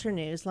Conroe Culture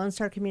News, Lone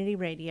Star Community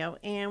Radio,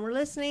 and we're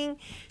listening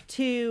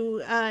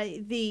to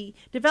the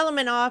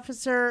development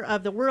officer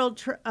of the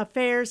World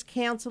Affairs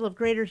Council of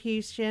Greater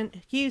Houston,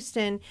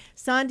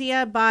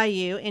 Sandhya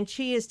Bayou, and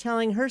she is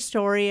telling her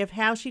story of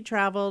how she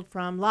traveled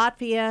from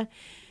Latvia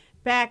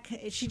back.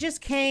 She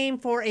just came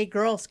for a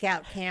Girl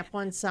Scout camp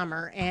one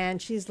summer, and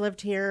she's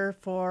lived here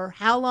for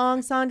how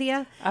long,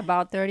 Sandhya?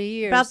 About 30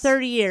 years. About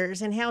 30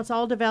 years, and how it's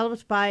all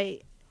developed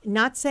by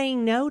not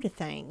saying no to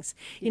things,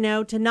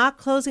 to not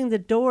closing the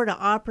door to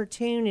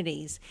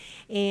opportunities.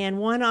 And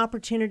one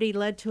opportunity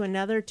led to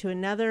another,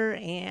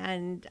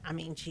 and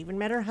she even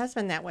met her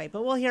husband that way.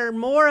 But we'll hear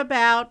more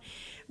about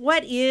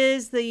what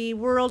is the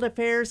World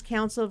Affairs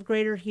Council of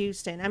Greater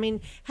Houston.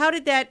 How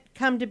did that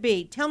come to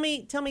be? Tell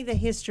me the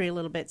history a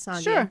little bit,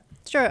 Sandhya.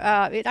 Sure.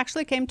 It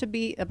actually came to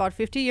be about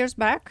 50 years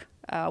back.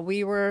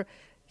 We were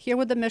here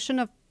with the mission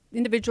of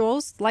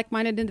individuals,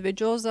 like-minded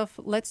individuals, of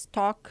let's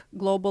talk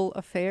global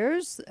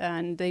affairs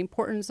and the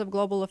importance of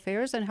global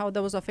affairs and how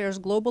those affairs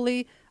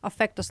globally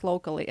affect us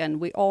locally.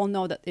 And we all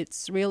know that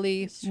it's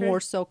really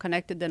more so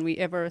connected than we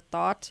ever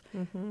thought,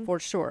 for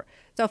sure.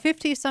 So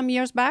 50-some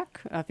years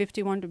back,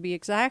 51 to be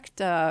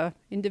exact, a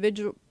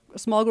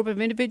small group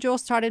of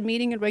individuals started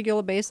meeting on a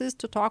regular basis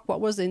to talk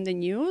what was in the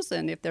news,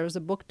 and if there was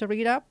a book to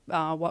read up,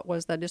 what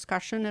was the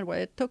discussion and where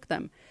it took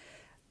them.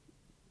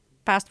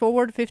 Fast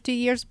forward 50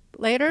 years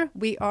later,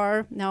 we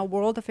are now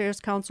World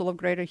Affairs Council of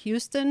Greater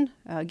Houston,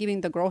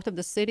 given the growth of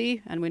the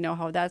city, and we know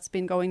how that's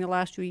been going the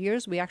last few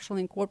years. We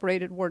actually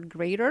incorporated word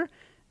greater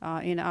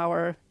in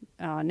our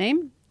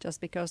name,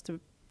 just because to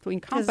 'Cause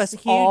encompass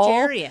it's a huge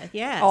area,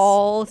 yes.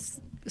 all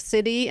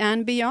city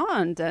and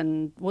beyond,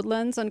 and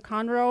Woodlands and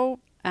Conroe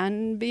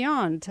and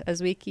beyond,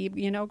 as we keep,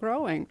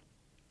 growing.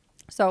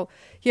 So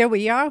here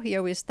we are.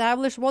 Here we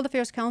established World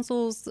Affairs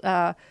Councils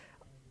of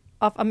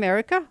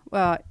America,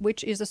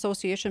 which is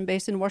association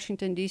based in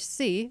Washington,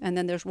 D.C., and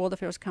then there's World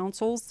Affairs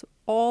Councils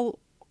all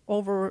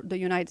over the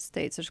United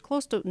States. There's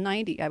close to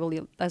 90, I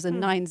believe, as in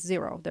 90.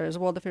 There's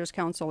World Affairs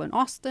Council in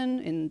Austin,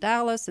 in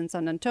Dallas, in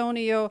San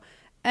Antonio,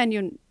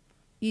 and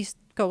East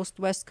Coast,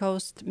 West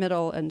Coast,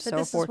 Middle, and so forth. But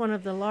this is one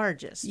of the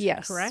largest,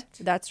 yes,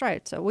 correct? That's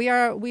right. So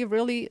we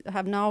really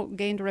have now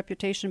gained a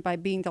reputation by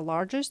being the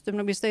largest. And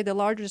when we say the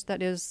largest,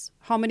 that is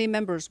how many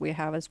members we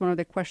have. It's one of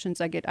the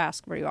questions I get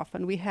asked very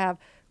often. We have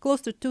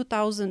close to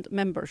 2,000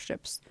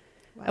 memberships.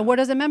 Wow. And what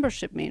does a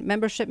membership mean?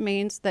 Membership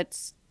means that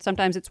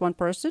sometimes it's one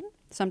person,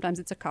 sometimes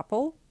it's a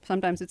couple,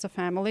 sometimes it's a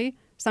family,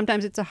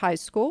 sometimes it's a high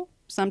school,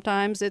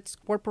 sometimes it's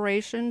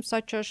corporations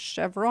such as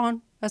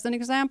Chevron, as an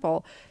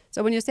example.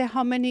 So when you say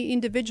how many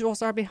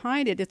individuals are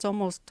behind it, it's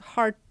almost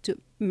hard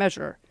to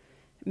measure.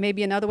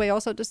 Maybe another way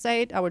also to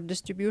say it, our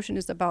distribution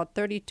is about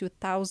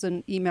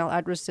 32,000 email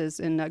addresses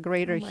in the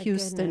greater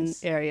Houston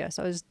area.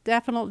 So it's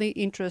definitely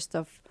interest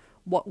of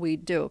what we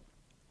do.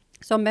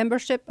 So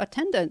membership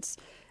attendance,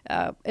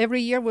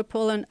 every year we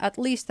pull in at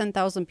least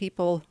 10,000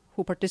 people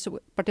who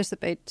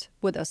participate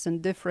with us in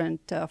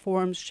different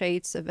forums,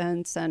 shades,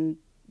 events, and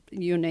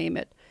you name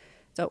it.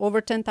 So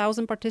over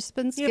 10,000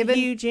 participants. You have a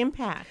huge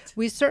impact.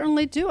 We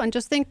certainly do. And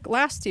just think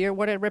last year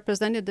what it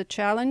represented, the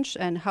challenge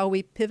and how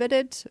we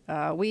pivoted.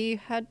 We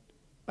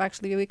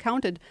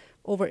counted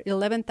over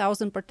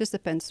 11,000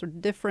 participants for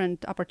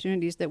different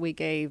opportunities that we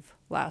gave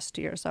last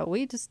year. So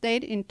we just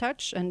stayed in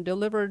touch and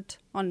delivered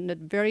on a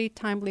very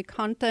timely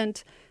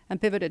content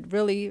and pivoted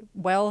really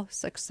well,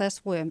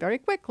 successfully, and very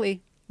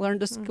quickly.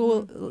 Learned the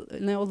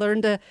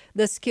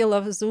skill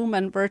of Zoom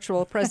and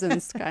virtual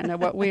presence, kind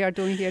of what we are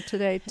doing here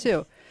today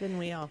too. Didn't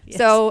we all? Yes.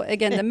 So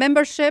again, the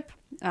membership,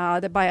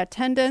 the by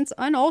attendance,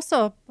 and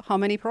also how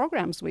many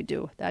programs we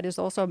do. That is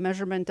also a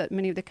measurement that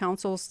many of the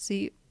councils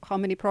see how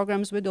many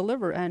programs we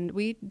deliver, and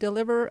we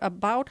deliver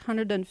about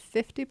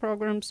 150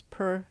 programs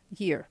per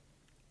year.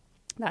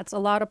 That's a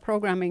lot of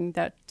programming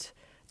that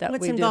What's we do.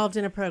 What's involved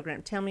in a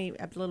program? Tell me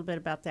a little bit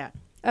about that.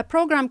 A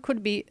program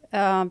could be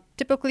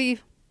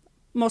typically.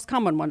 Most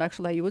common one,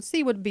 actually, you would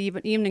see would be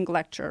an evening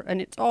lecture.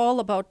 And it's all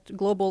about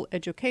global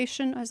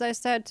education, as I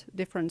said,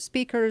 different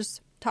speakers,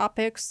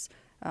 topics,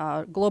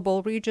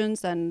 global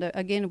regions. And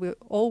again, we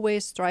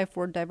always strive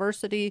for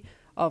diversity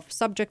of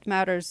subject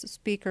matters,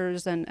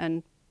 speakers,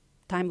 and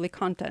timely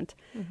content.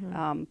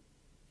 Mm-hmm.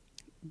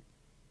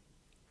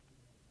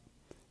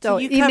 So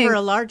you cover a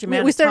large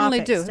amount of certainly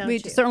topics, do. don't We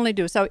you? certainly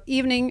do. So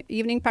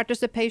evening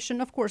participation,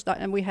 of course,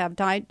 and we have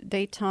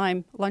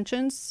daytime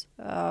luncheons.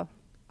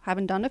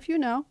 Haven't done a few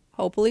now.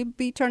 Hopefully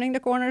be turning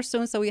the corner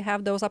soon, so we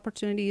have those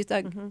opportunities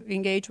that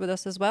engage with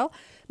us as well.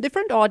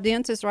 Different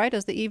audiences, right?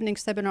 As the evening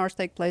seminars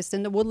take place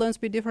in the Woodlands,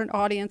 be different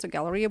audience. A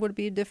Galleria would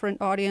be a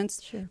different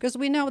audience, because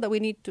we know that we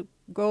need to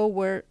go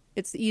where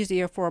it's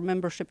easier for a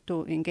membership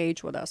to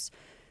engage with us.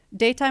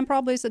 Daytime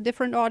probably is a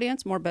different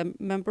audience, more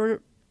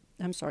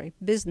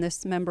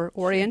business member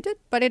oriented,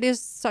 but it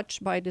is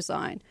such by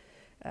design.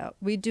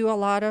 We do a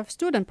lot of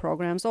student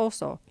programs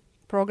also.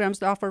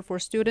 Programs offered for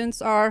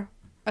students are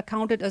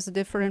accounted as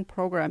different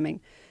programming.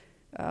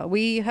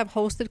 We have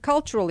hosted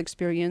cultural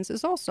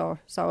experiences also.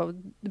 So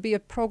be a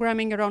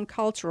programming around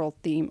cultural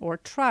theme or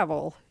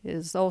travel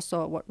is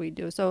also what we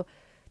do. So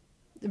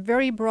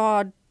very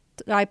broad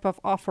type of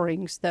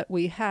offerings that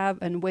we have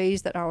and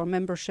ways that our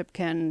membership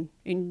can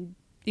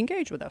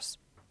engage with us.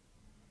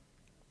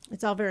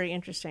 It's all very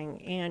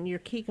interesting. And your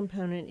key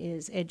component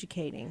is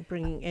educating,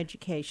 bringing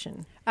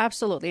education.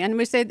 Absolutely. And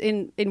we said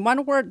in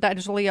one word, that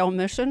is really our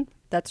mission.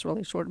 That's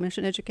really short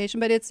mission, education.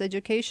 But it's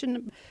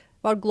education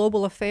about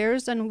global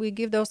affairs. And we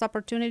give those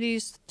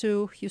opportunities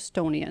to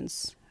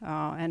Houstonians.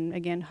 And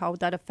again, how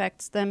that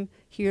affects them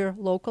here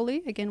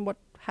locally. Again, what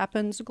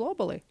happens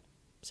globally.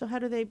 So how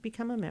do they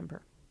become a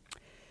member?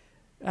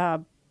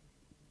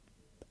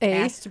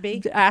 Asked to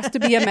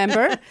be a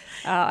member.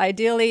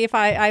 Ideally, if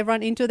I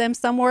run into them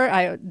somewhere,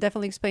 I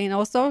definitely explain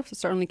also.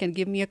 Certainly can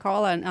give me a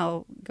call and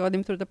I'll go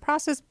them through the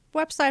process.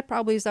 Website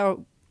probably is our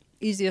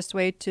easiest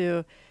way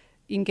to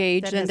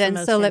engage and then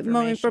select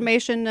more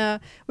information.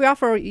 We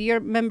offer year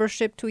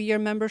membership, 2-year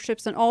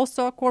memberships, and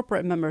also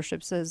corporate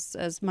memberships.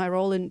 As my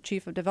role in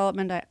Chief of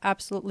Development, I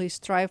absolutely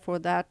strive for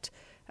that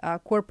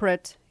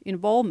corporate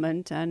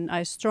involvement, and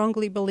I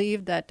strongly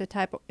believe that the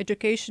type of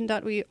education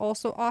that we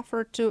also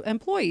offer to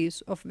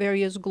employees of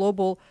various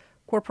global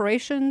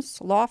corporations,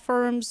 law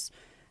firms,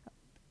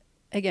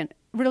 again,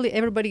 really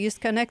everybody is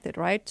connected,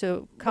 right?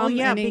 To come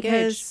and engage.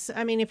 Because,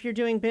 I mean, if you're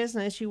doing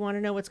business, you want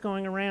to know what's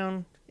going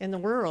around in the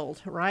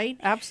world, right?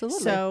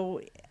 Absolutely.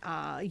 So,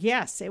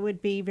 yes, it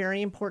would be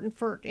very important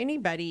for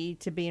anybody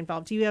to be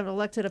involved. Do you have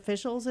elected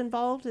officials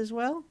involved as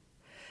well?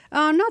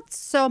 Not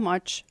so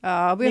much.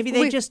 Maybe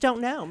they just don't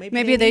know.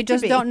 Maybe they need to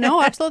just be. don't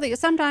know. Absolutely.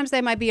 Sometimes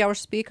they might be our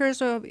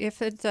speakers, or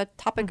if it's a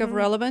topic of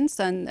relevance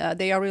and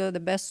they are really the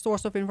best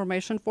source of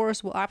information for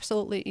us, we'll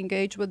absolutely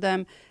engage with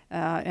them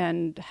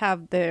and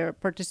have their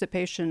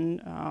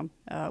participation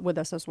with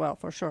us as well,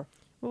 for sure.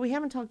 Well, we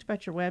haven't talked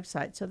about your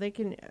website, so they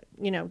can,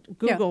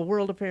 Google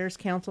World Affairs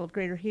Council of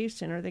Greater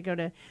Houston, or they go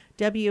to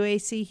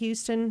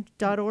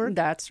wachouston.org.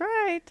 That's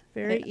right.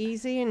 Very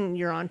easy, and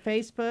you're on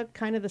Facebook,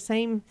 kind of the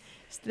same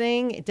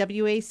thing,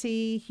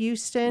 WAC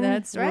Houston.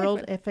 That's right.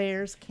 World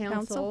Affairs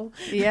Council.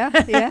 Yeah.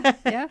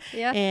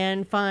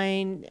 And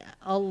find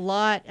a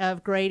lot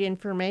of great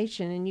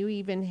information. And you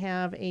even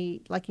have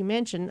like you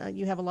mentioned,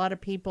 you have a lot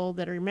of people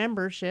that are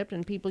membership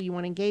and people you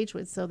want to engage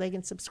with, so they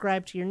can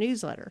subscribe to your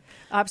newsletter.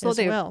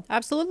 Absolutely. As well.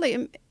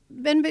 Absolutely.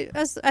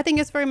 As I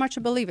think it's very much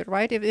a believe it,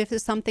 right? If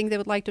it's something they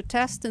would like to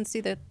test and see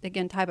that,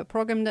 again, type of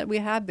program that we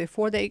have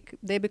before they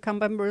become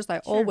members, I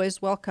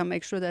always welcome,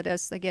 make sure that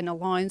it, again,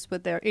 aligns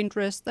with their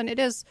interests, and it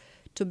is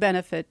to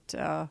benefit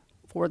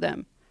for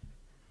them.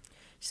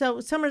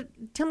 So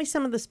tell me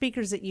some of the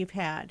speakers that you've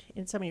had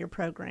in some of your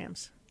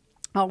programs.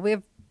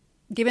 We've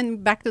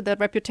given back to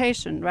that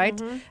reputation,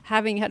 right?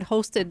 Having had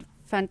hosted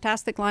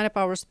fantastic lineup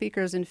of our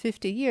speakers in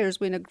 50 years,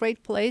 we're in a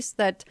great place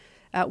that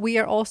we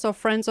are also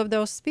friends of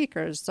those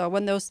speakers. So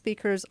when those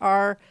speakers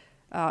are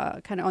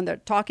kind of on their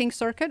talking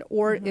circuit,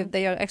 or if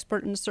they are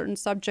expert in a certain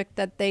subject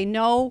that they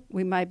know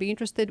we might be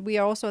interested, we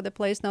are also at the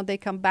place now they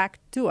come back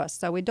to us.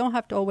 So we don't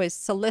have to always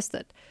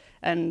solicit.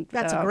 And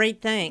that's a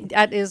great thing.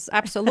 That is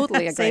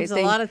absolutely a great thing. Saves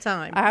a lot of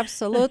time.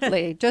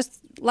 Absolutely. Just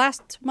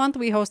last month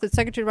we hosted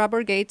Secretary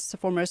Robert Gates,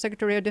 former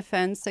Secretary of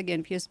Defense.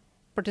 Again, he has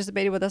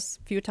participated with us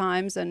a few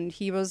times and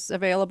he was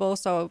available.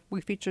 So we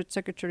featured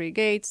Secretary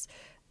Gates.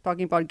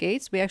 Talking about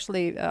Gates, we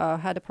actually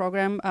had a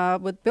program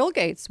with Bill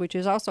Gates, which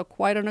is also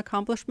quite an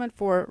accomplishment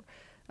for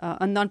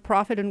a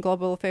nonprofit in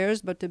global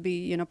affairs, but to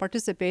be,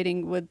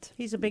 participating with...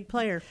 He's a big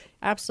player.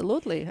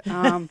 Absolutely.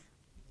 I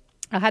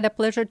had a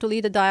pleasure to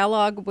lead a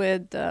dialogue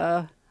with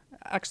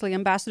actually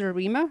Ambassador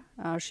Rima.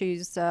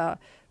 She's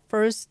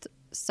first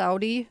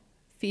Saudi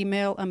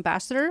female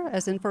ambassador,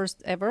 as in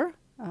first ever,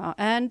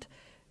 and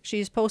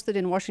she's posted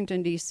in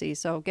Washington, D.C.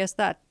 So guess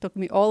that took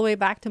me all the way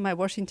back to my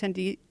Washington,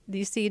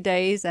 D.C.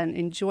 days and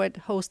enjoyed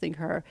hosting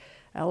her.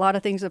 A lot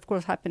of things, of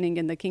course, happening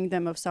in the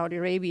Kingdom of Saudi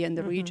Arabia and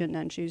the region,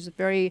 and she's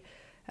very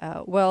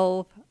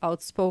well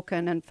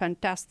outspoken and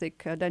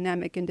fantastic,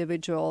 dynamic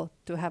individual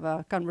to have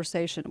a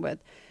conversation with.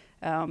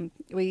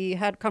 We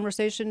had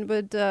conversation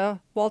with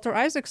Walter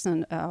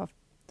Isaacson of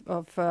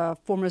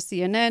former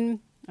CNN,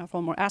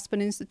 former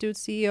Aspen Institute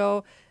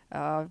CEO.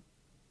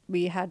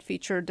 We had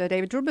featured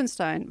David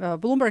Rubenstein,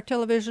 Bloomberg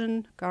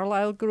Television,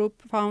 Carlyle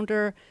Group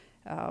founder,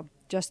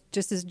 just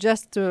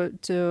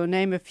to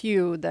name a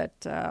few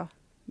that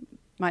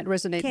might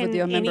resonate with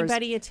your members. Can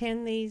anybody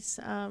attend these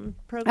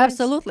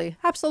programs?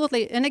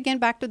 Absolutely. And again,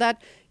 back to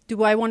that,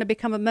 do I want to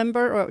become a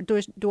member, or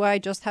do I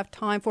just have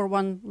time for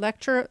one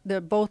lecture?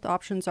 Both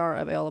options are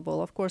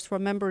available. Of course, for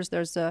members,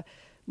 there's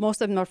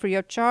most of them are free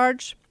of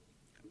charge.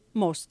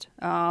 Most,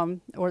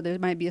 or there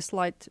might be a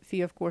slight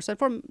fee, of course. And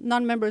for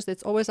non-members,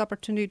 it's always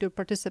opportunity to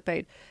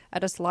participate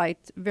at a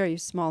slight, very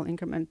small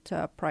increment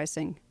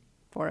pricing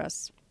for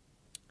us.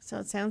 So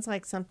it sounds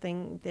like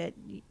something that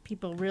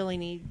people really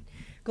need.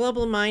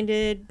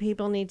 Global-minded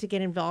people need to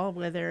get involved,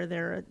 whether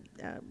they're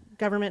a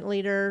government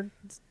leader,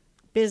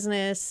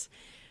 business,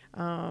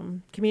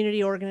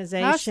 community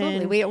organization.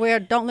 Absolutely. We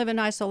don't live in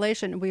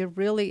isolation.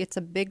 It's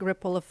a big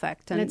ripple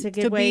effect. And it's a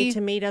good way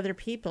to meet other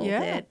people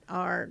that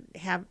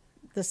have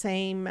the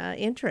same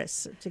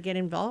interests, to get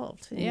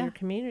involved in your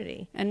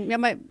community. And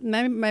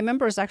my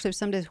members, actually,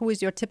 somebody who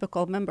is your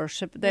typical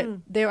membership,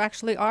 there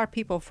actually are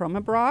people from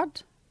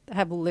abroad,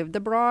 have lived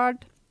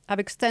abroad, have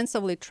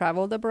extensively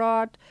traveled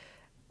abroad,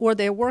 or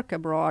they work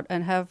abroad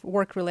and have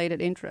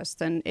work-related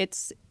interests. And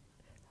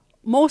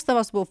most of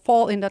us will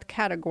fall in that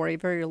category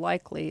very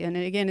likely. And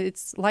again,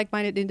 it's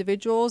like-minded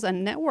individuals,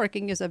 and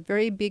networking is a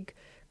very big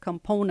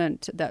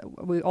component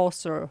that we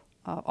also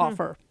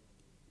offer.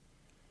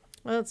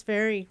 Well, it's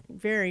very,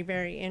 very,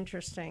 very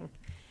interesting.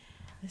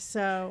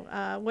 So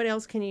what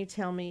else can you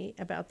tell me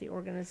about the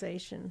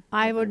organization?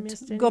 I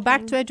would go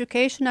back to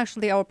education,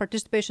 actually, our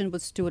participation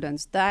with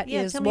students. That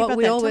is what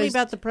we always... Tell me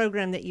about the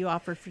program that you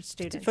offer for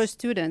students. For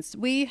students,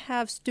 we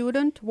have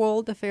Student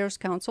World Affairs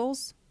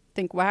Councils.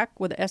 Think WAC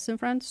with S in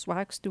front,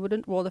 SWAC,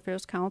 Student World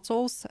Affairs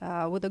Councils,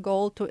 with a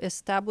goal to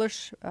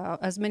establish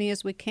as many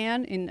as we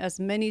can in as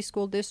many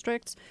school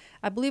districts.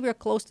 I believe we're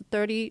close to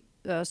 30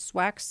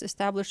 SWACs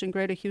established in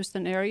Greater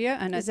Houston area.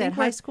 And is that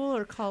high school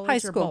or college? High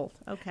school.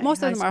 Or both? Okay.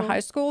 Most of them are high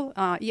school.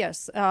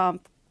 Yes.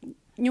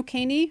 New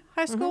Caney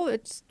High School,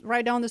 it's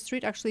right down the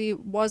street, actually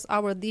was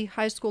the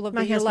high school of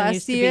the year last year. My husband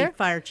used to be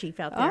fire chief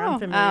out there. I'm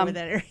familiar with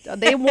that area.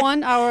 They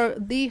won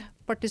the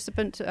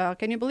participant,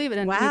 can you believe it?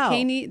 And New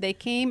Caney, they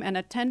came and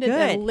attended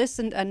and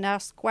listened and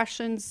asked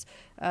questions.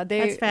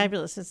 That's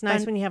fabulous. It's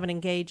nice when you have an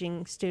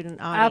engaging student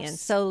audience.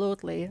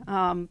 Absolutely.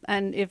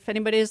 And if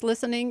anybody is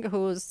listening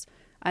who's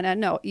And I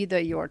know either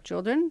your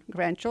children,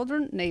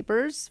 grandchildren,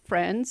 neighbors,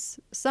 friends,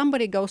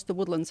 somebody goes to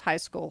Woodlands High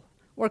School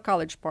or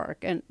College Park,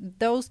 and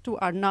those two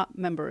are not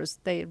members.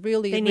 They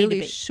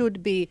really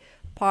should be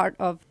part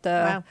of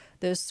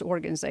this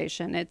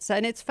organization. It's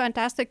a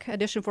fantastic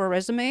addition for a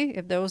resume.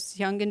 If those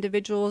young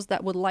individuals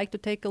that would like to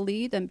take a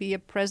lead and be a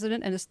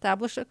president and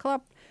establish a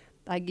club,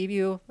 I give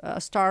you a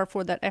star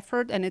for that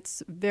effort, and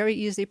it's a very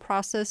easy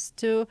process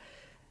to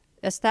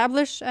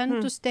establish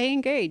and to stay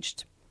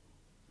engaged.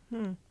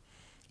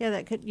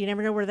 Yeah, you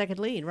never know where that could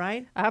lead,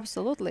 right?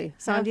 Absolutely.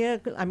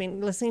 Sandhya, I mean,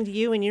 listening to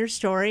you and your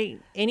story,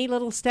 any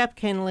little step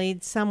can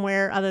lead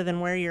somewhere other than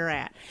where you're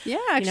at. Yeah,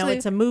 actually.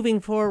 It's a moving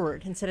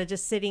forward instead of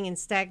just sitting in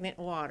stagnant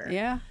water.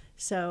 Yeah.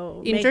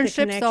 So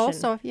internships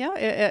also,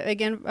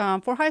 again,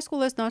 for high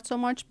schoolers, not so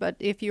much, but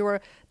if you're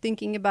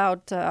thinking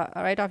about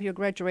right after your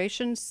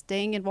graduation,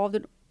 staying involved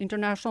in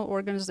international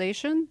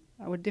organization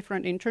with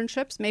different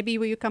internships, maybe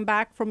when you come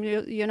back from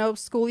your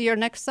school year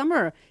next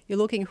summer, you're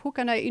looking, who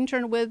can I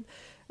intern with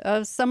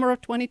summer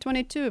of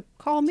 2022?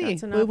 Call me.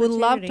 We would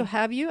love to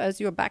have you as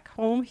you're back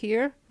home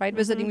here, right,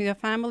 visiting with your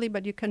family,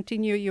 but you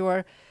continue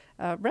your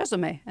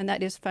resume, and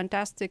that is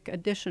fantastic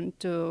addition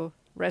to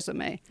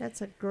resume.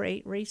 That's a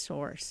great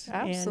resource.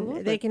 Absolutely.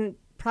 And they can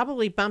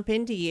probably bump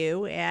into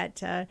you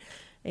at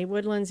a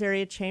Woodlands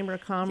Area Chamber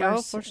of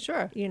Commerce, for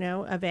sure,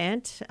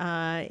 event.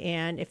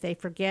 And if they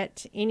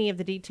forget any of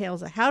the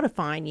details of how to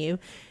find you,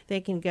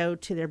 they can go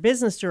to their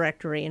business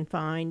directory and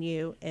find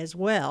you as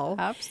well.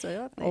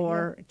 Absolutely.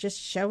 Or just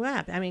show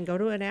up. I mean, go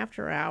to an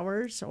after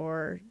hours,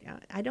 or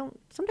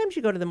sometimes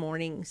you go to the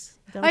mornings.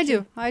 I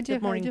do. The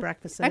morning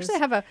breakfasts. Actually, I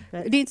have a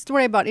neat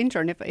story about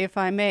intern, if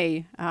I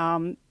may.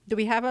 Do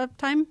we have a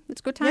time?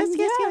 It's good time?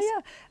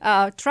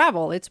 Yes.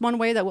 Travel. It's one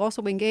way that we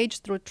also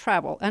engage through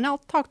travel. And I'll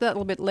talk that a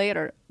little bit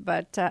later.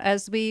 But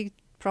as we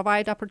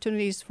provide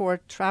opportunities for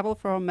travel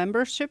for our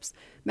members,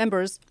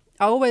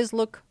 I always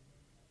look,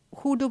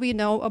 who do we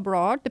know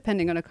abroad,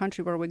 depending on the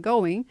country where we're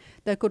going,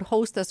 that could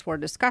host us for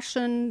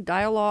discussion,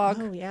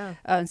 dialogue,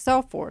 and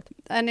so forth.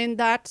 And in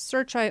that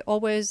search, I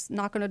always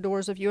knock on the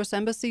doors of U.S.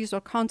 embassies or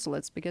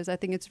consulates, because I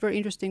think it's a very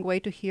interesting way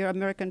to hear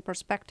American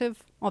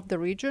perspective of the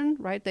region,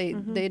 right? They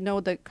know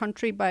the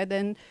country by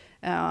then,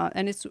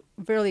 and it's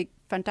really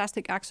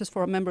fantastic access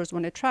for our members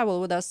when they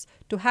travel with us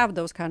to have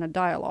those kind of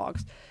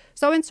dialogues.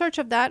 So in search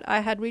of that,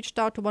 I had reached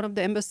out to one of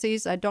the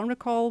embassies. I don't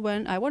recall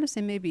when, I want to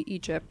say maybe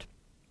Egypt,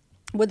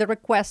 with a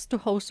request to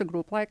host a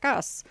group like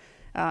us.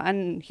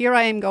 And here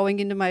I am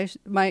going into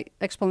my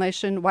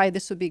explanation why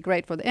this would be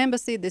great for the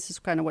embassy. This is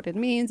kind of what it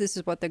means. This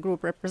is what the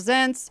group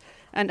represents.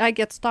 And I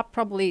get stopped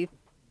probably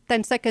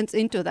 10 seconds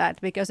into that,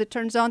 because it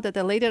turns out that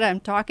the lady that I'm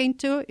talking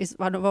to is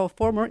one of our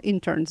former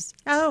interns.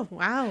 Oh,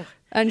 wow.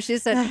 And she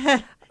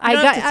said, I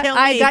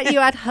got you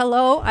at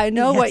hello. I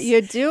know what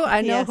you do.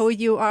 I know who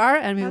you are.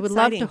 And we would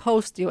love to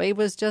host you. It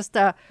was just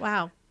a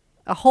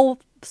whole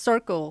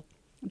circle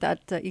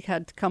that you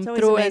had come through.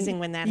 It's always amazing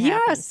when that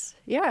happens.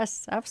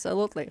 Yes,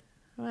 absolutely.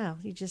 Wow,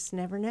 you just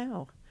never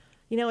know.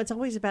 It's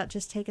always about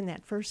just taking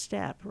that first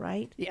step,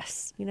 right?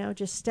 Yes.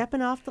 Just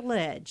stepping off the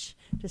ledge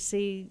to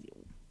see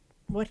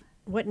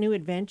what new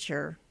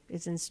adventure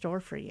is in store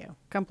for you.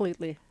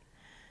 Completely.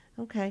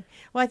 Okay.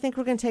 Well, I think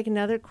we're going to take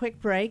another quick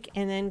break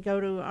and then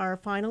go to our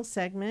final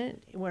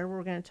segment, where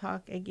we're going to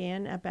talk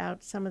again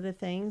about some of the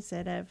things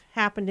that have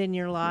happened in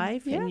your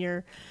life and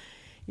your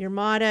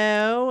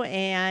motto,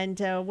 and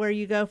where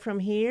you go from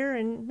here,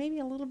 and maybe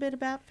a little bit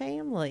about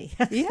family.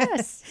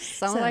 Yes,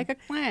 sounds like a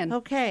plan.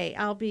 Okay,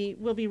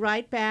 we'll be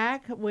right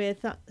back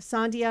with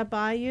Sandhya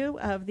Bayou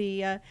of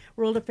the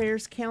World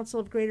Affairs Council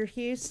of Greater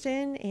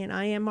Houston, and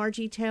I am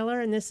Margie Taylor,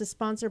 and this is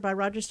sponsored by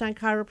Roger Stein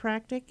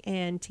Chiropractic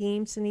and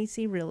Team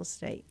Sinisi Real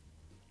Estate.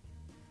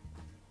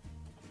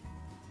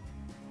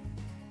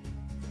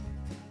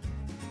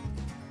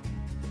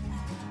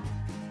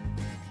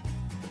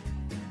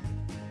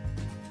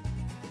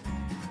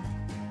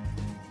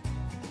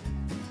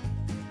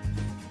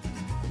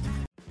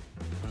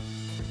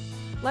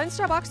 Lone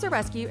Star Boxer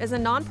Rescue is a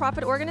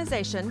nonprofit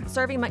organization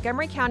serving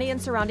Montgomery County and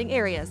surrounding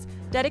areas,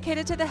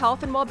 dedicated to the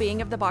health and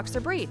well-being of the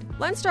boxer breed.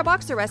 Lone Star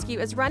Boxer Rescue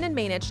is run and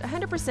managed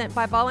 100%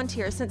 by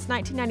volunteers since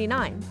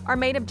 1999. Our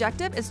main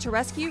objective is to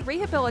rescue,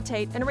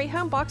 rehabilitate, and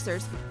rehome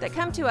boxers that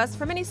come to us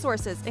from many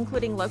sources,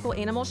 including local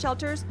animal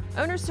shelters,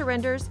 owner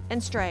surrenders,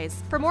 and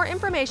strays. For more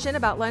information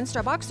about Lone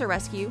Star Boxer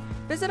Rescue,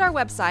 visit our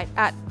website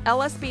at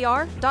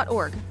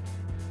lsbr.org.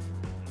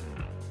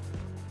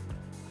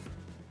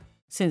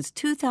 Since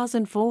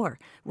 2004,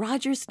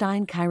 Roger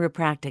Stein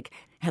Chiropractic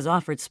has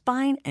offered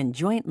spine and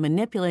joint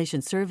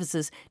manipulation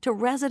services to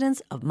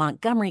residents of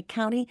Montgomery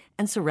County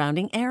and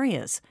surrounding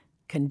areas.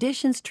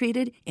 Conditions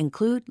treated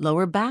include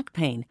lower back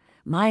pain,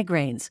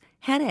 migraines,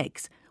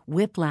 headaches,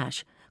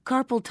 whiplash,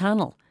 carpal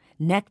tunnel,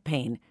 neck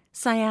pain,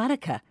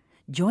 sciatica,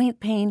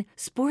 joint pain,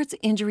 sports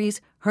injuries,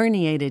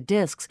 herniated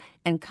discs,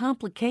 and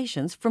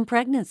complications from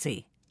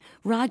pregnancy.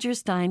 Roger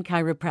Stein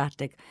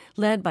Chiropractic,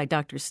 led by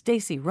Dr.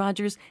 Stacy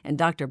Rogers and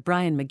Dr.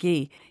 Brian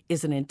McGee,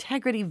 is an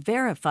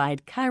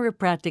integrity-verified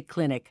chiropractic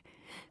clinic.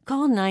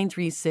 Call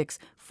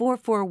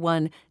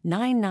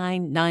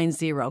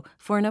 936-441-9990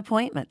 for an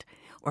appointment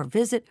or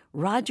visit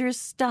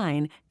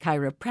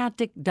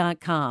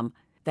rogerssteinchiropractic.com.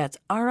 That's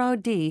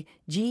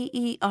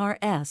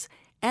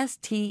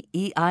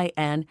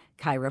RODGERSSTEIN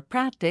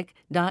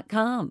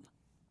chiropractic.com.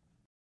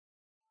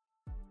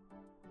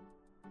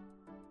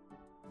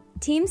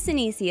 Team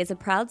Sinisi is a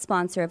proud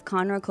sponsor of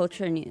Conroe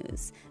Culture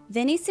News.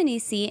 Vinny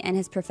Sinisi and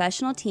his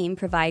professional team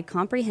provide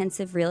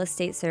comprehensive real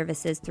estate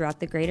services throughout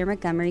the greater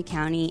Montgomery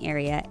County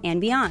area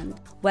and beyond.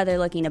 Whether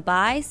looking to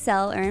buy,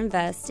 sell, or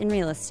invest in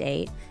real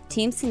estate,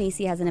 Team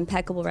Sinisi has an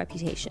impeccable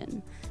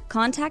reputation.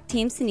 Contact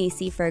Team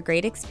Sinisi for a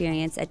great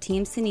experience at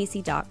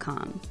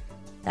teamsinisi.com.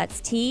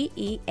 That's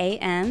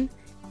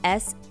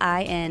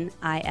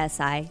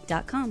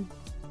TEAMSINISI.com.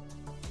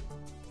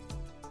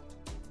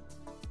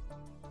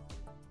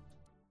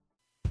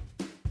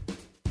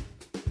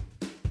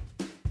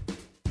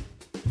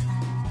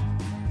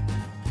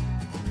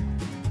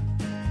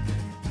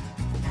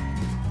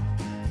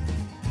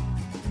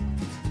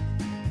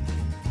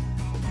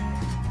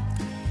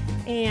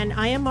 And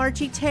I am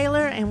Margie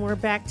Taylor, and we're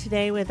back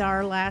today with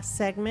our last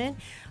segment.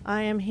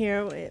 I am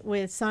here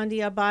with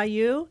Sandhya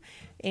Bayou,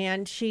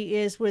 and she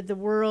is with the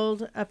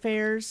World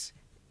Affairs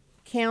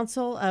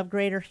Council of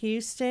Greater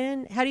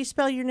Houston. How do you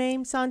spell your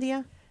name,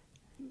 Sandhya?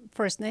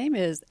 First name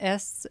is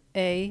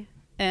Sandija,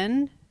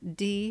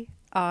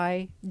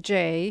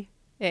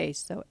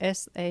 so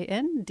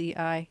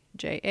Sandija.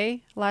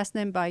 Last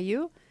name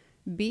Bayou,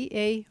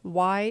 Bayot.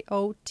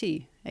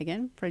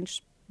 Again,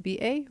 French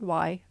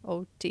Bayot.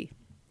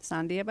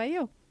 Sandhya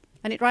Bayou.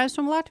 And it rhymes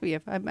from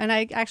Latvia. And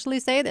I actually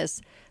say this,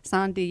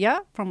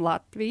 Sandhya from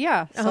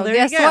Latvia. So there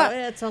you go. What?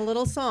 It's a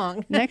little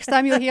song. Next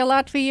time you hear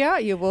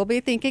Latvia, you will be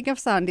thinking of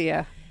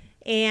Sandhya.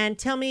 And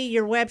tell me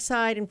your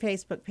website and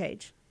Facebook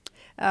page.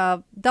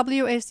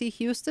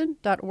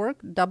 WACHouston.org,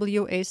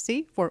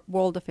 WAC for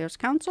World Affairs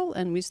Council,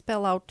 and we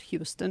spell out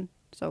Houston.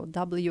 So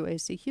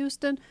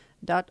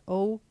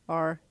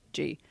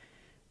WACHouston.org.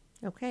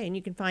 Okay, and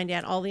you can find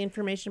out all the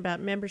information about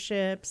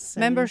memberships.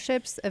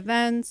 Memberships,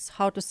 events,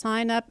 how to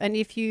sign up, and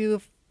if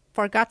you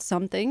forgot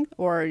something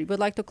or you would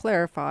like to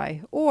clarify,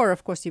 or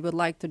of course you would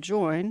like to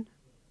join,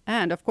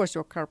 and of course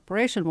your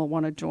corporation will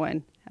want to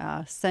join,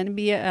 send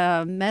me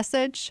a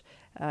message.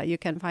 You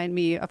can find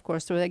me, of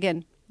course, through,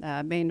 again,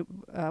 main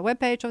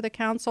webpage of the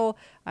council.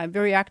 I'm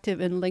very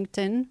active in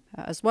LinkedIn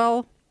as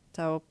well,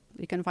 so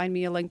you can find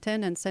me on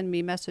LinkedIn and send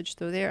me a message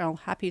through there. I'm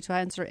happy to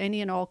answer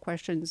any and all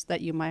questions that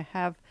you might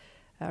have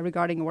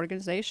regarding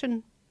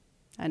organization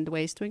and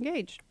ways to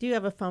engage. Do you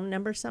have a phone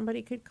number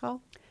somebody could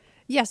call?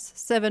 Yes,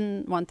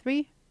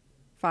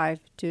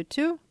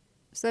 713-522-7811.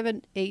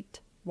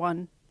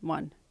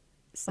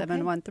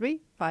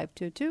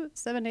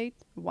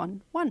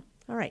 713-522-7811. All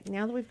right,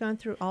 now that we've gone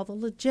through all the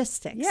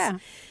logistics, yeah,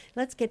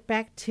 let's get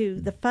back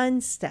to the fun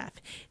stuff.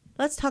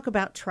 Let's talk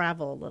about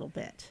travel a little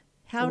bit.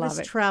 How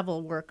does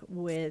travel work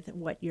with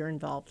what you're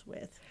involved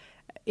with?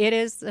 It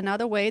is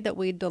another way that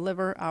we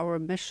deliver our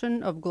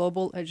mission of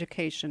global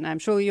education. I'm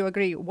sure you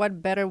agree.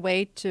 What better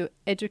way to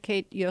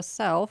educate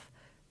yourself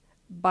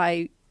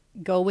by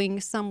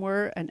going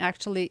somewhere and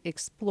actually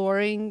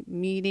exploring,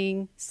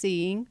 meeting,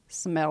 seeing,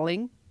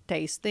 smelling,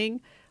 tasting?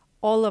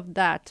 All of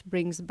that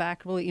brings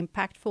back really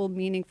impactful,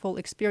 meaningful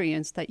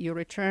experience that you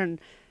return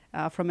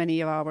from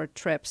any of our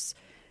trips.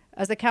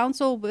 As a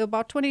council,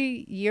 about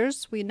 20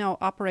 years, we now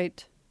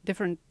operate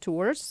different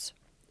tours.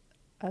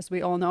 As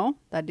we all know,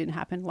 that didn't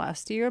happen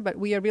last year, but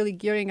we are really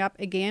gearing up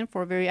again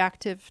for a very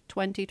active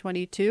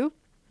 2022.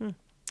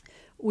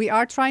 We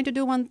are trying to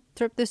do one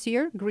trip this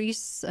year,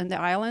 Greece and the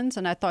islands,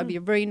 and I thought it'd be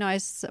a very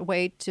nice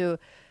way to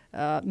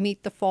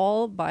meet the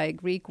fall by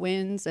Greek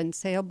winds and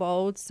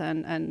sailboats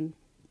and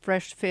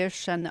fresh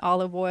fish and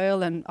olive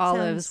oil and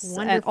olives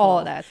and all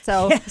of that.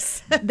 So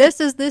yes. This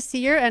is this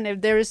year, and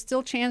if there is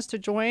still chance to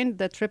join,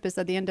 the trip is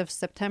at the end of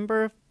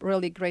September.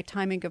 Really great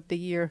timing of the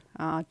year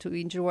to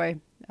enjoy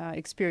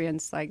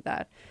experience like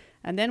that.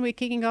 And then we're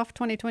kicking off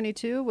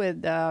 2022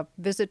 with a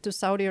visit to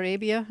Saudi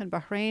Arabia and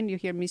Bahrain. You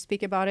hear me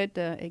speak about it.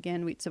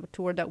 Again, it's a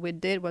tour that we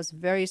did, was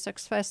very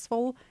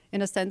successful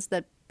in a sense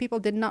that people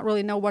did not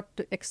really know what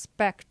to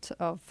expect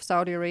of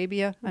Saudi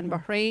Arabia and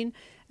Bahrain.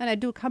 And I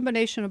do a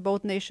combination of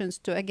both nations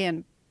to,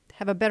 again,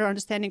 have a better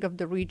understanding of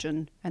the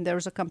region. And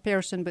there's a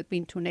comparison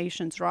between two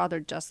nations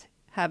rather just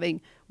having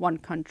one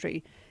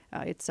country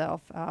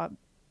itself.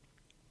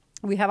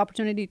 We have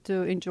opportunity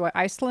to enjoy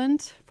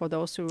Iceland for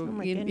those who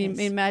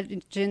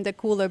imagine the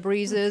cooler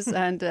breezes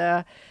and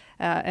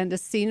the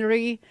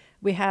scenery.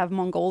 We have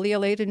Mongolia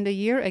later in the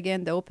year.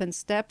 Again, the open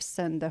steppes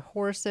and the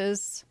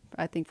horses.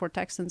 I think for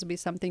Texans would be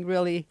something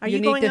really Are you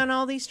going on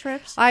all these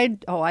trips? I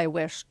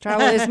wish.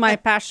 Travel is my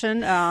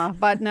passion,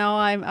 but no,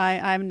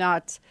 I'm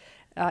not.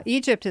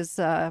 Egypt is.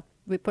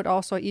 We put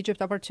also Egypt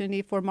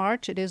opportunity for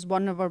March. It is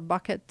one of our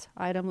bucket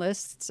item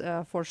lists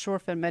for sure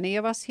for many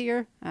of us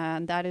here,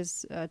 and that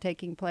is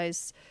taking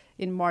place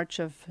in March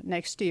of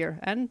next year,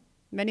 and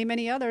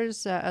many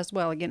others as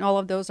well. Again, all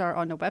of those are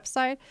on the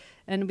website,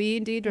 and we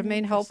indeed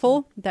remain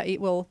hopeful that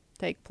it will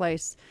take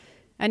place.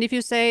 And if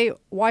you say,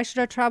 why should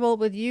I travel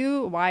with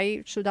you?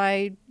 Why should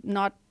I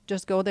not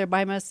just go there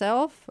by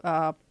myself?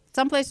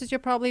 Some places you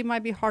probably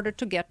might be harder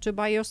to get to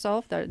by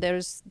yourself.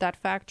 There's that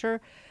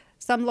factor.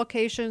 Some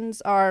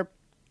locations are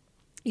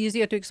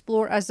easier to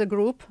explore as a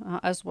group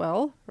as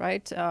well,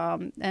 right?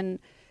 And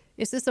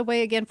is this a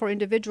way, again, for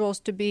individuals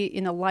to be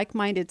in a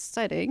like-minded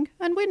setting?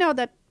 And we know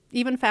that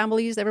even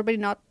families, everybody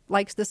not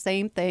likes the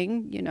same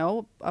thing. You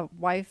know, a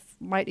wife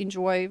might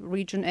enjoy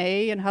region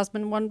A and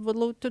husband would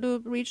look to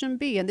do region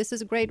B. And this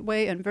is a great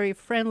way and very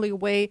friendly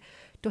way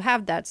to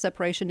have that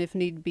separation if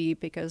need be,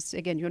 because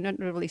again, you're not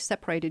really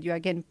separated. You're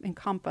again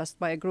encompassed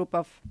by a group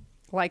of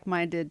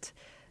like-minded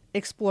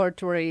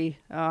exploratory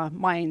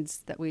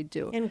minds that we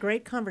do. And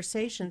great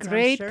conversations.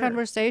 Great I'm sure.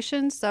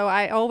 conversations. So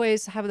I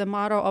always have the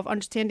motto of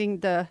understanding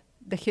the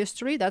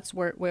history. That's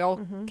where we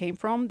all came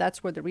from.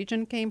 That's where the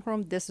region came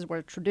from. This is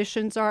where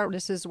traditions are.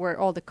 This is where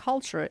all the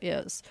culture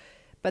is.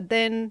 But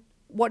then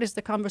what is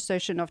the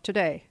conversation of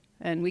today?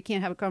 And we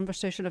can't have a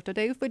conversation of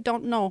today if we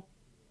don't know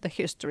the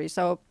history.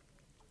 So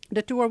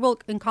the tour will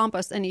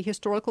encompass any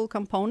historical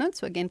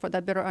components, again, for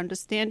that better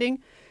understanding.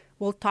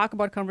 We'll talk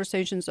about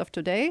conversations of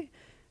today.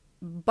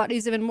 But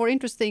it's even more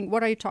interesting,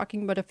 what are you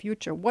talking about the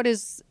future? What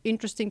is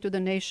interesting to the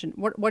nation?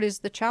 What is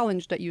the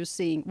challenge that you're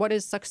seeing? What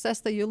is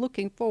success that you're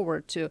looking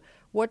forward to?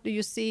 What do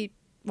you see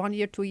 1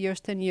 year, 2 years,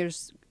 10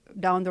 years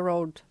down the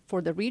road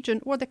for the region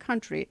or the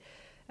country?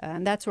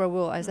 And that's where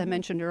we'll, as I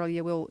mentioned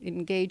earlier, we'll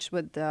engage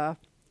with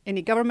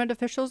any government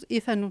officials,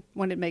 if and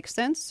when it makes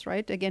sense,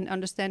 right? Again,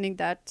 understanding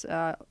that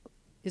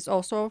is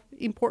also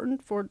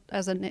important for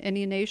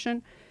any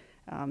nation.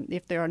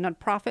 If there are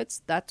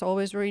nonprofits, that's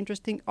always very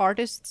interesting.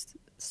 Artists,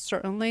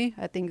 certainly.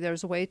 I think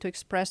there's a way to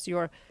express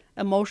your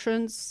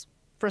emotions,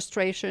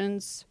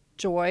 frustrations,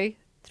 joy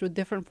through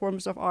different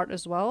forms of art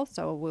as well.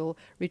 So we'll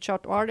reach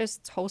out to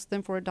artists, host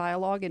them for a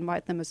dialogue,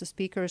 invite them as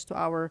speakers to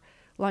our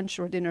lunch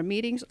or dinner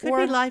meetings. Could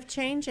be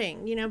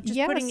life-changing, you know, just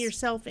putting Yes.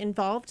 yourself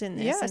involved in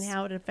this and Yes.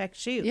 how it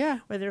affects you. Yeah.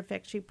 Whether it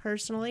affects you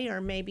personally, or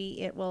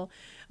maybe it will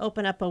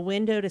open up a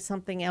window to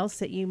something else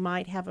that you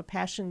might have a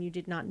passion you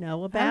did not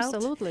know about.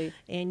 Absolutely.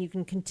 And you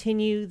can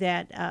continue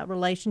that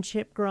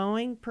relationship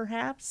growing,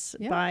 perhaps,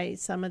 Yeah. by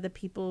some of the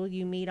people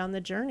you meet on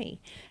the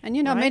journey. And,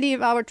 you know, Right. many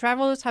of our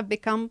travelers have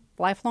become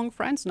lifelong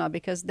friends now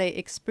because they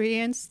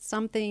experienced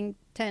something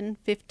 10,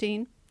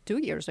 15, 2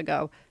 years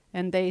ago.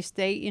 And they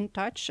stay in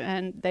touch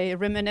and they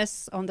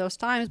reminisce on those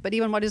times. But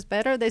even what is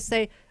better, they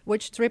say,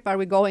 which trip are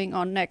we going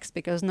on next?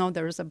 Because now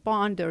there is a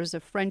bond, there is a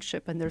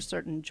friendship, and there's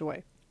certain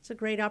joy. It's a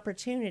great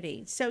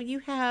opportunity. So you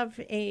have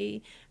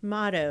a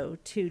motto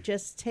to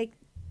just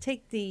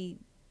take the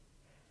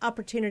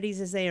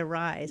opportunities as they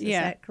arise. Is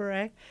that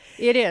correct?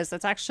 It is.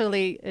 It's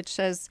actually, it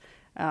says,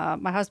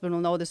 my husband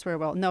will know this very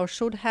well. No,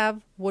 should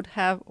have, would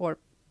have, or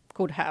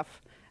could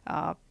have.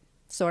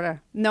 Sort of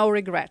no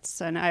regrets.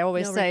 And I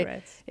always No say,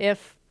 regrets.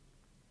 if,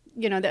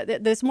 you know,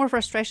 there's more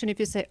frustration if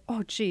you say,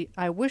 oh, gee,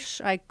 I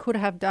wish I could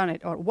have done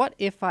it, or what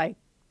if I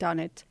done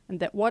it? And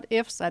that what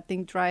ifs, I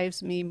think,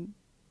 drives me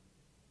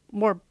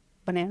more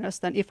bananas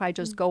than if I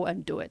just go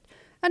and do it.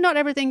 And not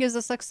everything is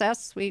a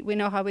success. We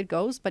know how it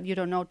goes, but you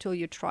don't know till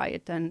you try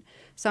it. And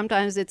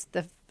sometimes it's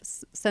the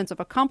sense of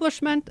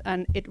accomplishment,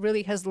 and it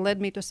really has led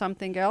me to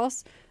something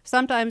else.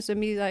 Sometimes to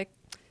me, like,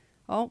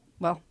 oh,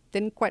 well,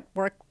 didn't quite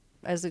work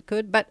as it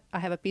could, but I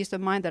have a peace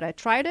of mind that I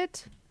tried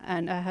it,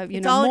 and I have,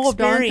 It's all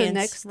moved on to the experience,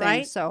 next thing.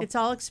 right? So It's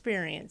all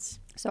experience.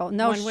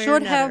 no, one way or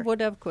should have, another.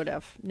 would have, could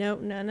have. No,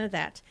 none of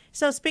that.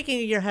 So speaking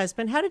of your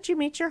husband, how did you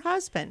meet your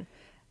husband?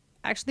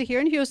 Actually,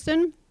 here in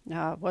Houston,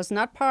 was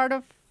not part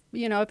of,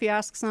 you know, if you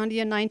ask Sandy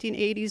in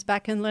 1980s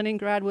back in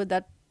Leningrad with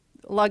that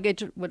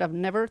luggage, would have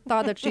never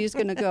thought that she's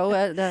going to go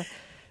the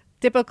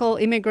typical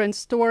immigrant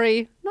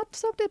story. Not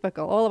so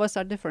typical. All of us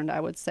are different, I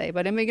would say.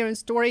 But immigrant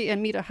story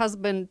and meet a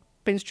husband,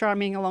 Prince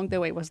Charming, along the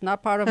way was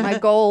not part of my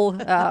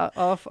goal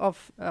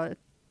of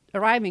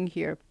arriving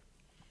here.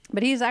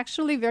 But he's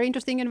actually a very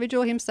interesting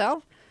individual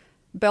himself.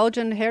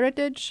 Belgian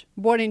heritage,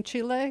 born in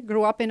Chile,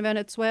 grew up in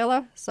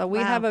Venezuela. So we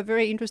Wow. have a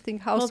very interesting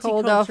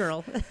household of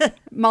Multicultural.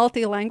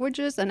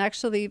 multi-languages. And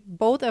actually,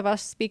 both of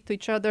us speak to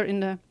each other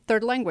in a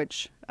third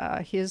language.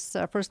 His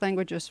first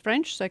language is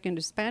French, second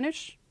is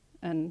Spanish,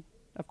 and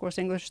of course,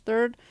 English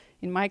third.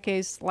 In my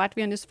case,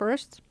 Latvian is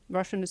first,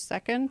 Russian is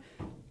second,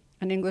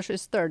 and English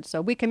is third.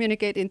 So we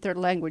communicate in third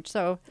language.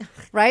 So,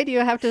 right,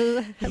 you have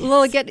to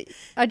get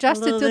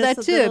adjusted little to this, that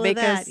a too, little of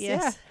because that,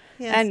 yes.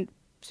 Yes. And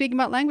speaking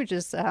about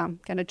languages,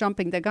 kind of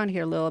jumping the gun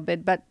here a little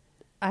bit, but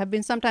I have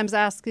been sometimes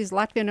asked, is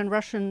Latvian and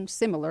Russian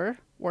similar,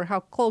 or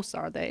how close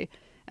are they?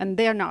 And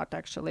they're not,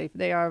 actually.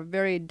 They are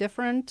very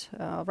different.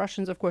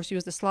 Russians, of course,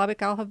 use the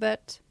Slavic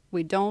alphabet.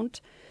 We don't.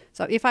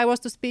 So if I was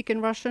to speak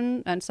in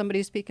Russian and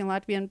somebody speaking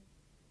Latvian,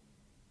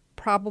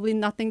 probably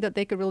nothing that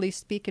they could really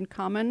speak in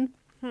common.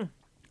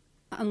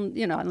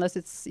 You know, unless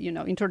it's, you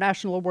know,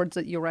 international words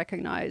that you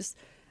recognize.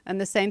 And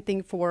the same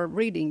thing for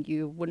reading.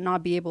 You would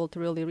not be able to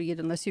really read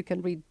unless you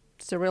can read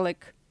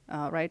Cyrillic,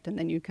 right? And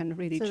then you can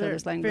read each So they're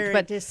other's language. very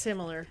But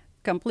dissimilar.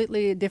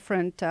 completely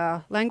different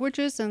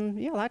languages.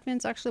 And yeah, Latvian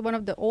is actually one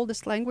of the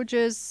oldest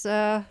languages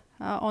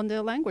on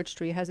the language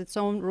tree. It has its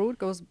own root,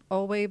 goes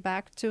all the way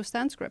back to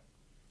Sanskrit.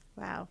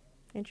 Wow.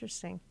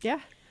 Interesting.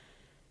 Yeah.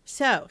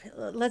 So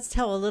let's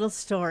tell a little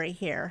story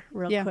here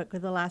real quick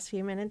with the last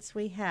few minutes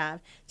we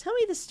have. Tell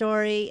me the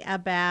story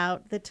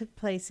that took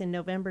place in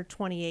November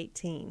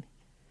 2018.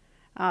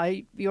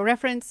 You're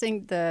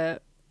referencing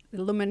the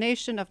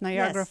illumination of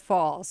Niagara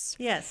Falls.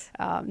 Yes.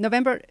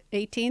 November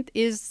 18th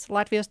is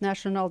Latvia's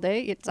National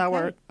Day. It's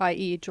our,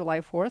 i.e.,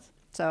 July 4th.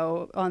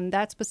 So on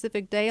that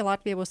specific day,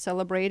 Latvia was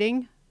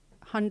celebrating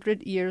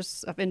 100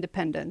 years of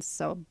independence.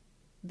 So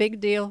big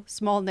deal,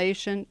 small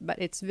nation, but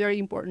it's a very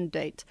important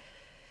date.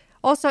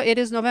 Also, it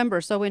is November,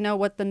 so we know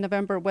what the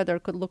November weather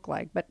could look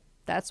like. But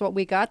that's what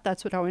we got.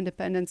 That's what our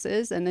independence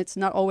is. And it's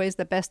not always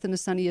the best and the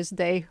sunniest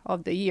day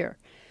of the year.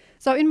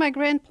 So in my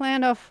grand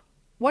plan of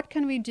what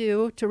can we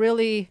do to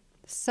really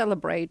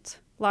celebrate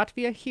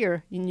Latvia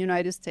here in the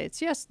United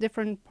States? Yes,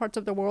 different parts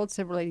of the world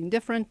celebrating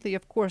differently.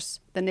 Of course,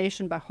 the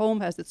nation back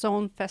home has its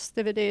own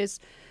festivities.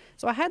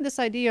 So I had this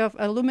idea of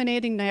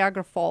illuminating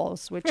Niagara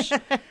Falls, which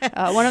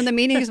one of the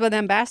meetings with the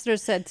ambassador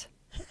said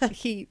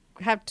he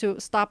had to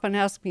stop and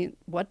ask me,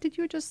 what did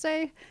you just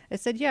say? I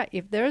said, yeah,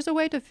 if there's a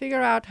way to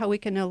figure out how we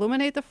can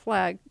illuminate the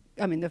flag,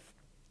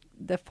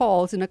 the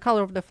falls in the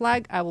color of the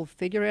flag, I will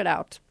figure it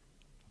out.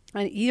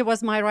 And he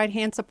was my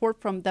right-hand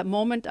support from the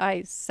moment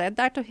I said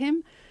that to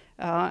him.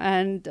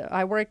 And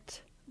I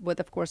worked with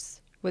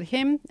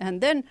him.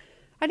 And then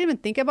I didn't even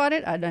think about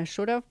it, and I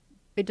should have.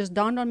 It just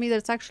dawned on me that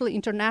it's actually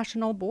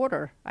international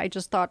border. I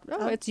just thought,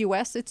 it's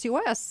U.S., it's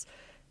U.S.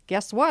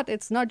 Guess what?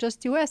 It's not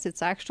just U.S.,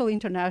 it's actually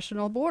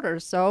international border.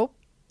 So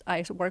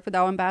I worked with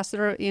our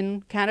ambassador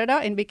in Canada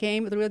and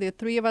became really the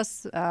three of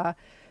us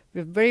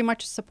we're very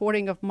much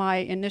supporting of my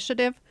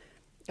initiative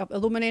of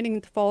illuminating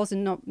the falls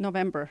in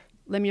November.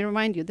 Let me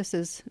remind you, this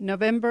is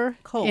November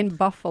in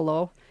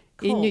Buffalo,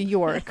 in New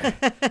York.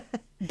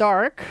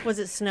 Dark. Was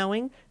it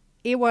snowing?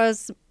 It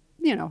was,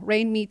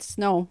 rain meets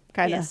snow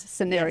kind of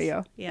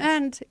scenario. Yes.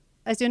 And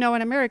as you know,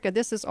 in America,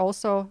 this is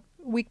also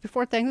a week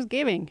before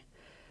Thanksgiving.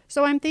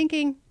 So I'm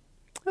thinking,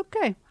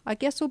 okay, I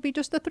guess it'll be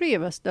just the three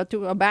of us, the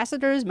two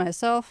ambassadors,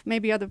 myself,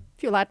 maybe other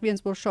few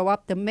Latvians will show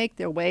up to make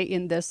their way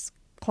in this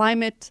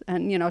climate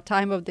and,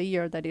 time of the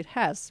year that it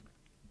has.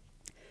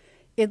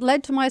 It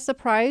led to my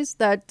surprise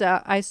that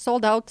I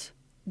sold out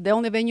the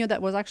only venue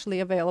that was actually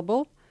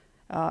available.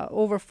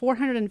 Over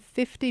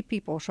 450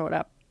 people showed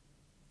up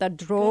that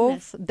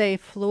drove. They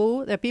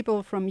flew. There are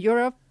people from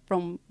Europe,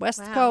 from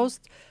West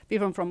Coast,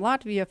 people from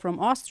Latvia, from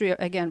Austria,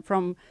 again,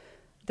 from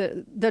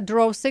the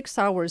drove 6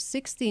 hours,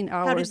 16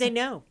 hours. How did they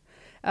know?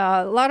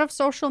 A lot of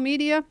social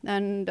media,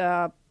 and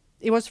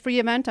it was a free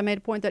event. I made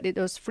a point that it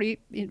was free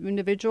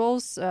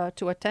individuals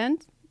to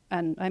attend.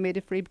 And I made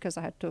it free because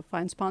I had to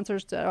find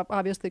sponsors that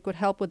obviously could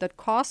help with that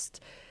cost.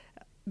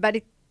 But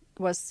it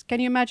was, can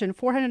you imagine,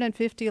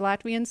 450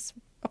 Latvians,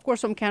 of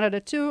course, from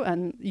Canada too,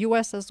 and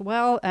U.S. as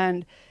well.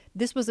 And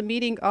this was a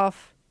meeting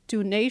of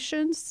two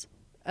nations,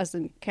 as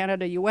in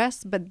Canada,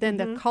 U.S., but then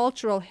the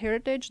cultural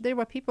heritage. There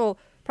were people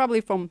probably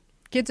from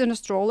kids in the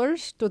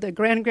strollers to the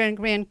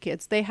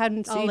grandkids. They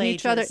hadn't seen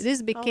each other.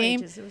 This became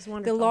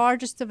the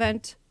largest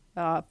event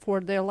for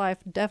their life,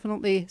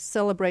 definitely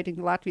celebrating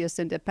Latvia's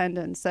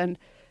independence. And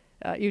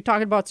you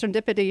talked about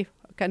serendipity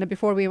kind of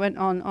before we went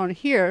on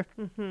here.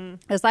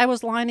 As I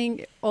was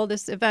lining all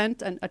this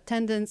event and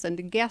attendance and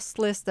the guest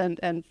list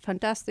and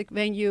fantastic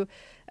venue,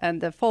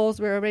 and the falls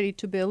were ready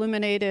to be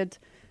illuminated,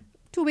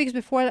 2 weeks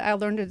before I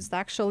learned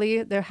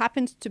there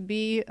happens to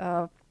be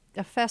a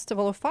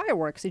festival of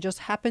fireworks. It just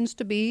happens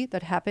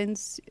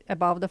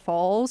above the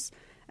falls.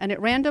 And it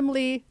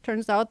randomly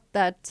turns out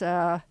that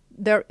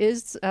there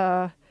is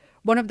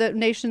one of the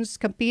nations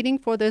competing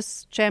for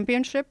this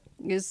championship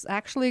is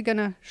actually going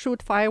to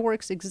shoot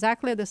fireworks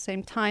exactly at the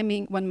same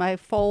timing when my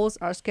falls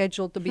are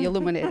scheduled to be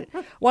illuminated.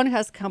 One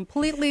has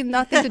completely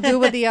nothing to do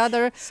with the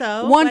other.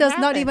 So one does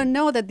not even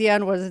know that the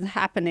other wasn't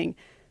happening.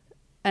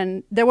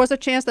 And there was a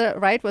chance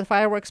that, with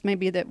fireworks,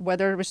 maybe the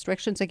weather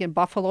restrictions, again,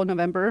 Buffalo,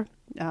 November.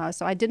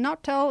 So I did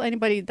not tell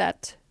anybody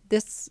that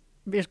this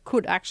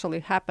could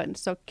actually happen.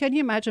 So can you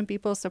imagine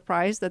people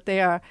surprised that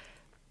they are...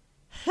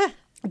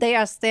 They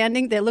are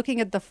standing, they're looking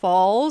at the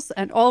falls,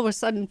 and all of a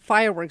sudden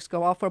fireworks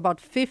go off for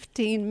about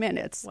 15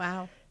 minutes.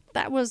 Wow.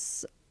 That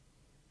was...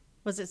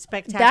 Was it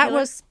spectacular? That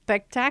was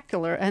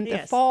spectacular. And the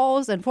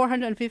falls and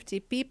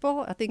 450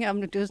 people, I think I'm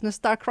going to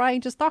start crying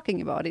just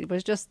talking about it. It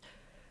was just...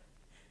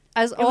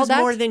 It was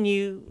more than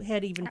you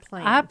had even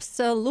planned.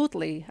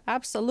 Absolutely.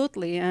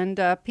 And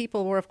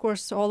people were, of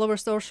course, all over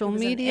social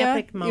media. An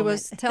epic moment. It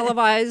was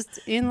televised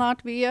in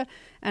Latvia,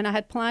 and I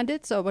had planned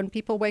it. So when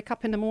people wake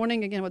up in the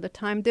morning, again, with the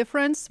time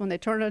difference, when they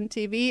turn on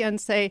TV and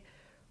say,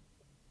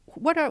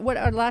 what are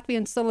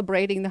Latvians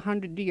celebrating the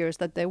 100 years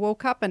that they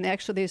woke up and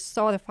actually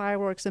saw the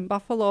fireworks in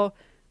Buffalo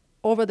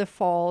over the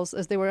falls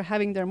as they were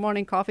having their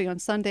morning coffee on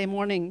Sunday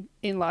morning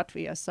in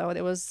Latvia. So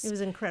it was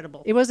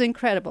incredible. It was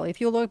incredible. If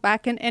you look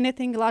back in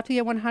anything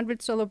Latvia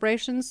 100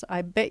 celebrations,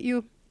 I bet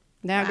you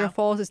Niagara Wow.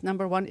 Falls is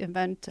 #1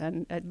 event,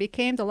 and it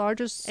became the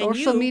largest And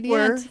social you media.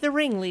 were the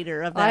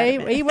ringleader of that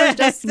event. It was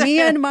just me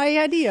and my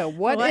idea.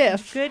 What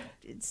if? Good.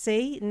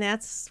 See, and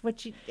that's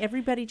what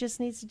everybody just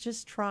needs to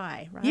just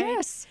try, right?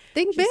 Yes.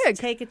 Think Just big.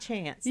 Take a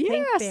chance.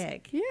 Yes.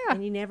 Think big. Yeah.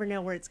 And you never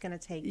know where it's going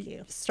to take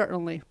you.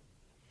 Certainly.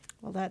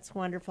 Well, that's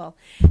wonderful.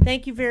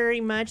 Thank you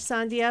very much,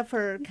 Sandhya,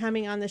 for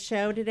coming on the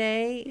show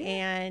today.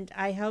 And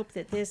I hope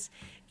that this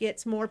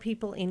gets more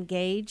people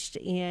engaged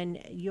in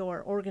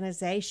your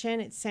organization.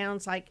 It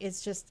sounds like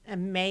it's just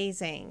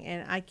amazing,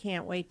 and I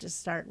can't wait to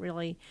start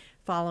really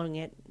following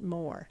it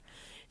more.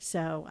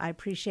 So I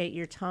appreciate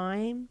your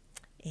time,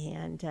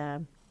 and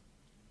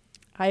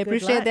I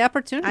appreciate the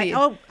opportunity.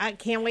 I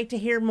can't wait to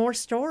hear more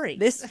stories.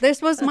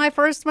 This was my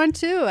first one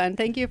too, and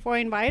thank you for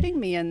inviting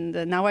me. And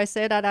now I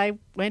say that I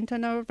went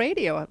on a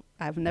radio.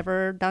 I've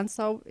never done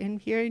so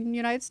here in the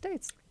United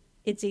States.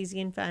 It's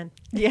easy and fun.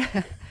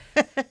 Yeah.